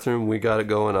the bathroom, we got it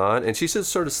going on, and she just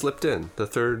sort of slipped in. The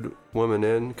third woman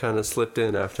in kind of slipped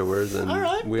in afterwards,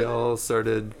 and we all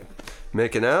started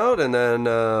making out, and then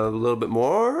a little bit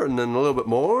more, and then a little bit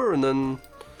more, and then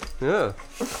yeah,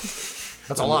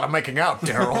 That's a lot of making out,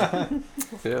 Daryl.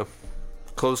 yeah.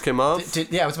 Clothes came off.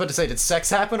 I was about to say, did sex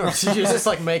happen, or did you just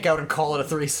like make out and call it a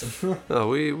threesome? No,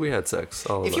 we had sex.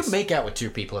 All of If us. you make out with two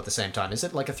people at the same time, is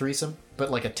it like a threesome, but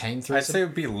like a tame I'd threesome? say it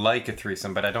would be like a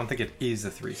threesome, but I don't think it is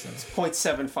a threesome.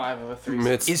 0.75 of a threesome.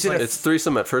 It's, Is it a- it's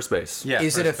threesome at first base. Yeah,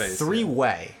 Is it a first base,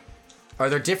 three-way? Are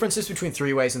there differences between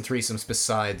three-ways and threesomes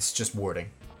besides just wording?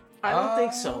 I don't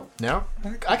think so. No?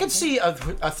 I could see a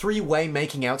three-way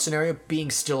making out scenario being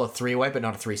still a three-way, but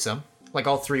not a threesome. Like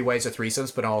all three ways are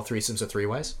threesomes, but all threesomes are three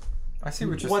ways. I see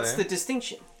what you're What's saying. the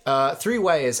distinction?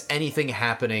 Three-way is anything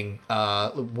happening,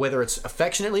 whether it's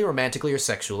affectionately, romantically, or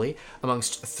sexually,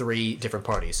 amongst three different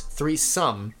parties.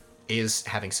 Threesome is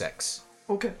having sex.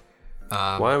 Okay.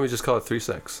 Why don't we just call it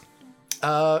 3-sex?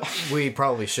 We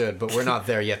probably should, but we're not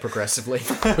there yet progressively.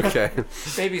 Okay.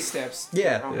 Baby steps.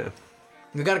 Yeah. Yeah.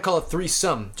 We gotta call it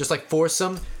threesome, just like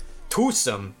foursome,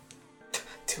 twosome.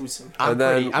 Twosome. I'm And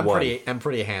then one. I'm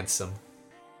pretty handsome.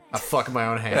 I fuck my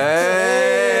own hands.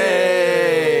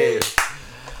 Hey!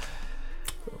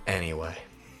 Anyway,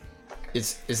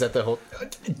 is that the whole?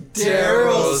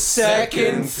 Daryl's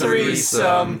second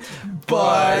threesome,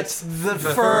 but the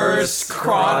first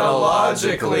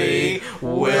chronologically,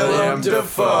 Willem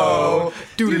Dafoe.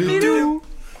 Doo-doo-doo.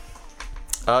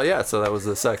 Yeah, so that was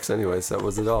the sex anyways. That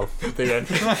was it all.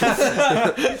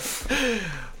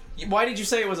 Why did you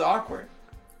say it was awkward?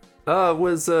 It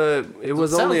was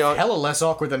only hella less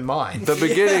awkward than mine. the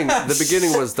beginning. The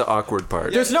beginning was the awkward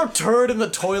part. There's no turd in the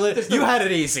toilet. You had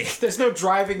it easy. There's no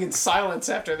driving in silence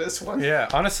after this one. Yeah,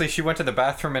 honestly, she went to the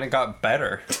bathroom and it got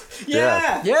better.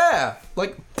 Yeah. Yeah,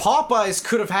 like Popeyes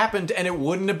could have happened and it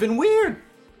wouldn't have been weird.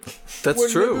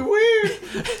 That's true. Weird.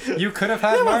 You could have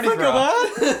had Mardi Think of Gras.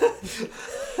 that.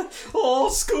 Oh,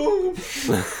 Scoob.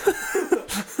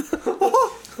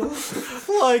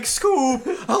 Like Scoob,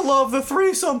 I love the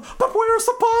threesome, but where's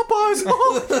the Popeyes?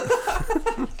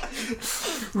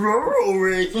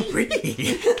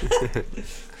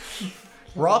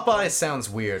 Popeyes sounds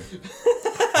weird.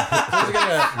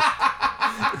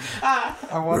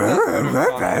 I want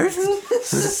that.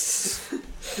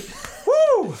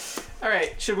 Woo! All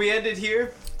right, should we end it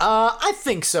here? I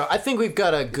think so. I think we've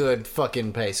got a good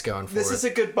fucking pace going for This it. is a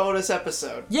good bonus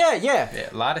episode. Yeah. Yeah,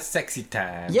 a lot of sexy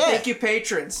time. Yeah. Thank you,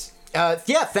 patrons.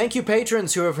 Thank you,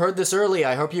 patrons who have heard this early.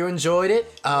 I hope you enjoyed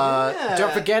it.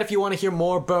 Don't forget, if you want to hear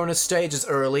more bonus stages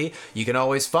early, you can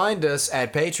always find us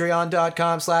at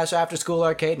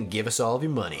patreon.com/afterschoolarcade and give us all of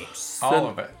your money. All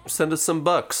of it. Send us some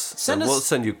bucks. Send and we'll us-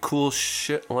 send you cool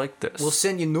shit like this. We'll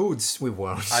send you nudes. We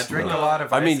won't. I drink a lot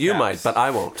of I mean, ice you caps. might, but I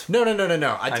won't. No.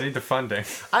 I need the funding.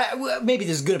 Maybe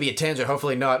this is gonna be a tangent.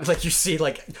 Hopefully not. Like you see,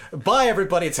 like, bye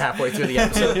everybody. It's halfway through the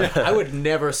episode. I would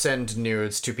never send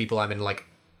nudes to people I'm in like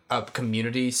a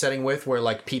community setting with, where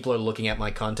like people are looking at my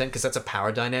content, because that's a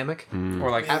power dynamic. Or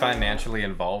like financially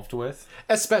involved with.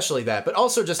 Especially that, but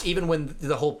also just even when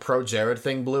the whole Pro Jared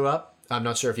thing blew up. I'm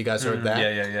not sure if you guys heard that.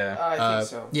 Yeah. I think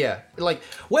so. Yeah, like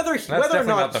whether or definitely not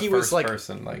not the he was first like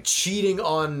person, like- cheating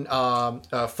on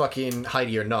fucking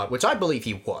Heidi or not, which I believe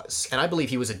he was, and I believe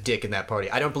he was a dick in that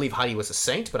party. I don't believe Heidi was a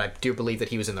saint, but I do believe that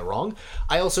he was in the wrong.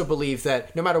 I also believe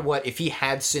that no matter what, if he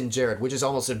had sinned Jared, which is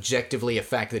almost objectively a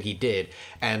fact that he did,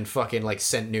 and fucking like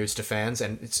sent nudes to fans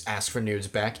and asked for nudes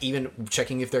back, even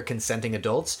checking if they're consenting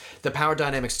adults, the power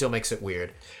dynamic still makes it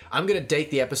weird. I'm gonna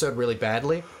date the episode really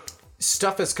badly.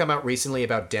 Stuff has come out recently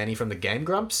about Danny from the Game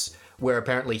Grumps, where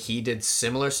apparently he did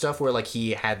similar stuff where like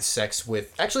he had sex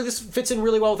with, actually this fits in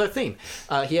really well with our theme.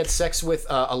 He had sex with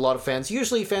a lot of fans,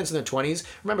 usually fans in their 20s.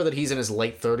 Remember that he's in his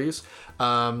late 30s,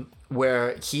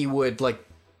 where he would like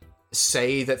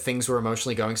say that things were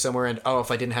emotionally going somewhere, and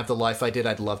if I didn't have the life I did,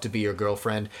 I'd love to be your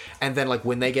girlfriend. And then like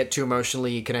when they get too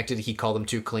emotionally connected, he'd call them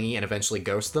too clingy and eventually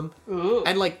ghost them. Ooh.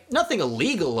 And like nothing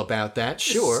illegal about that,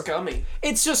 sure. Scummy.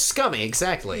 It's just scummy,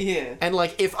 exactly. Yeah. And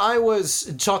like if I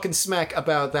was talking smack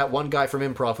about that one guy from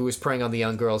improv who was preying on the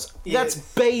young girls, that's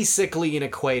basically an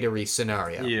equatory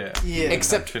scenario. Yeah.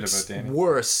 Except Shit about Danny.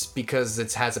 worse because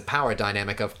it has a power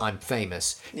dynamic of I'm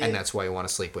famous and that's why you want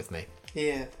to sleep with me.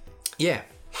 Yeah. Yeah.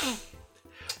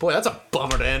 Boy, that's a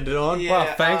bummer to end it on. Yeah.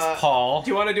 Well, thanks, Paul.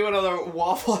 Do you want to do another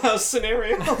Waffle House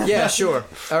scenario? Yeah, sure.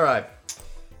 All right.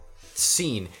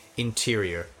 Scene,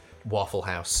 interior, Waffle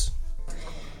House.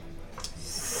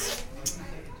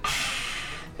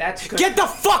 That's good. Get the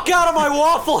fuck out of my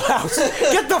Waffle House!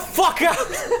 Get the fuck out!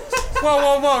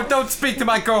 Whoa! Don't speak to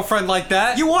my girlfriend like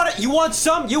that. You want it? You want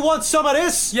some? You want some of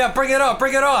this? Yeah, bring it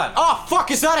on. Oh fuck!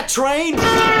 Is that a train?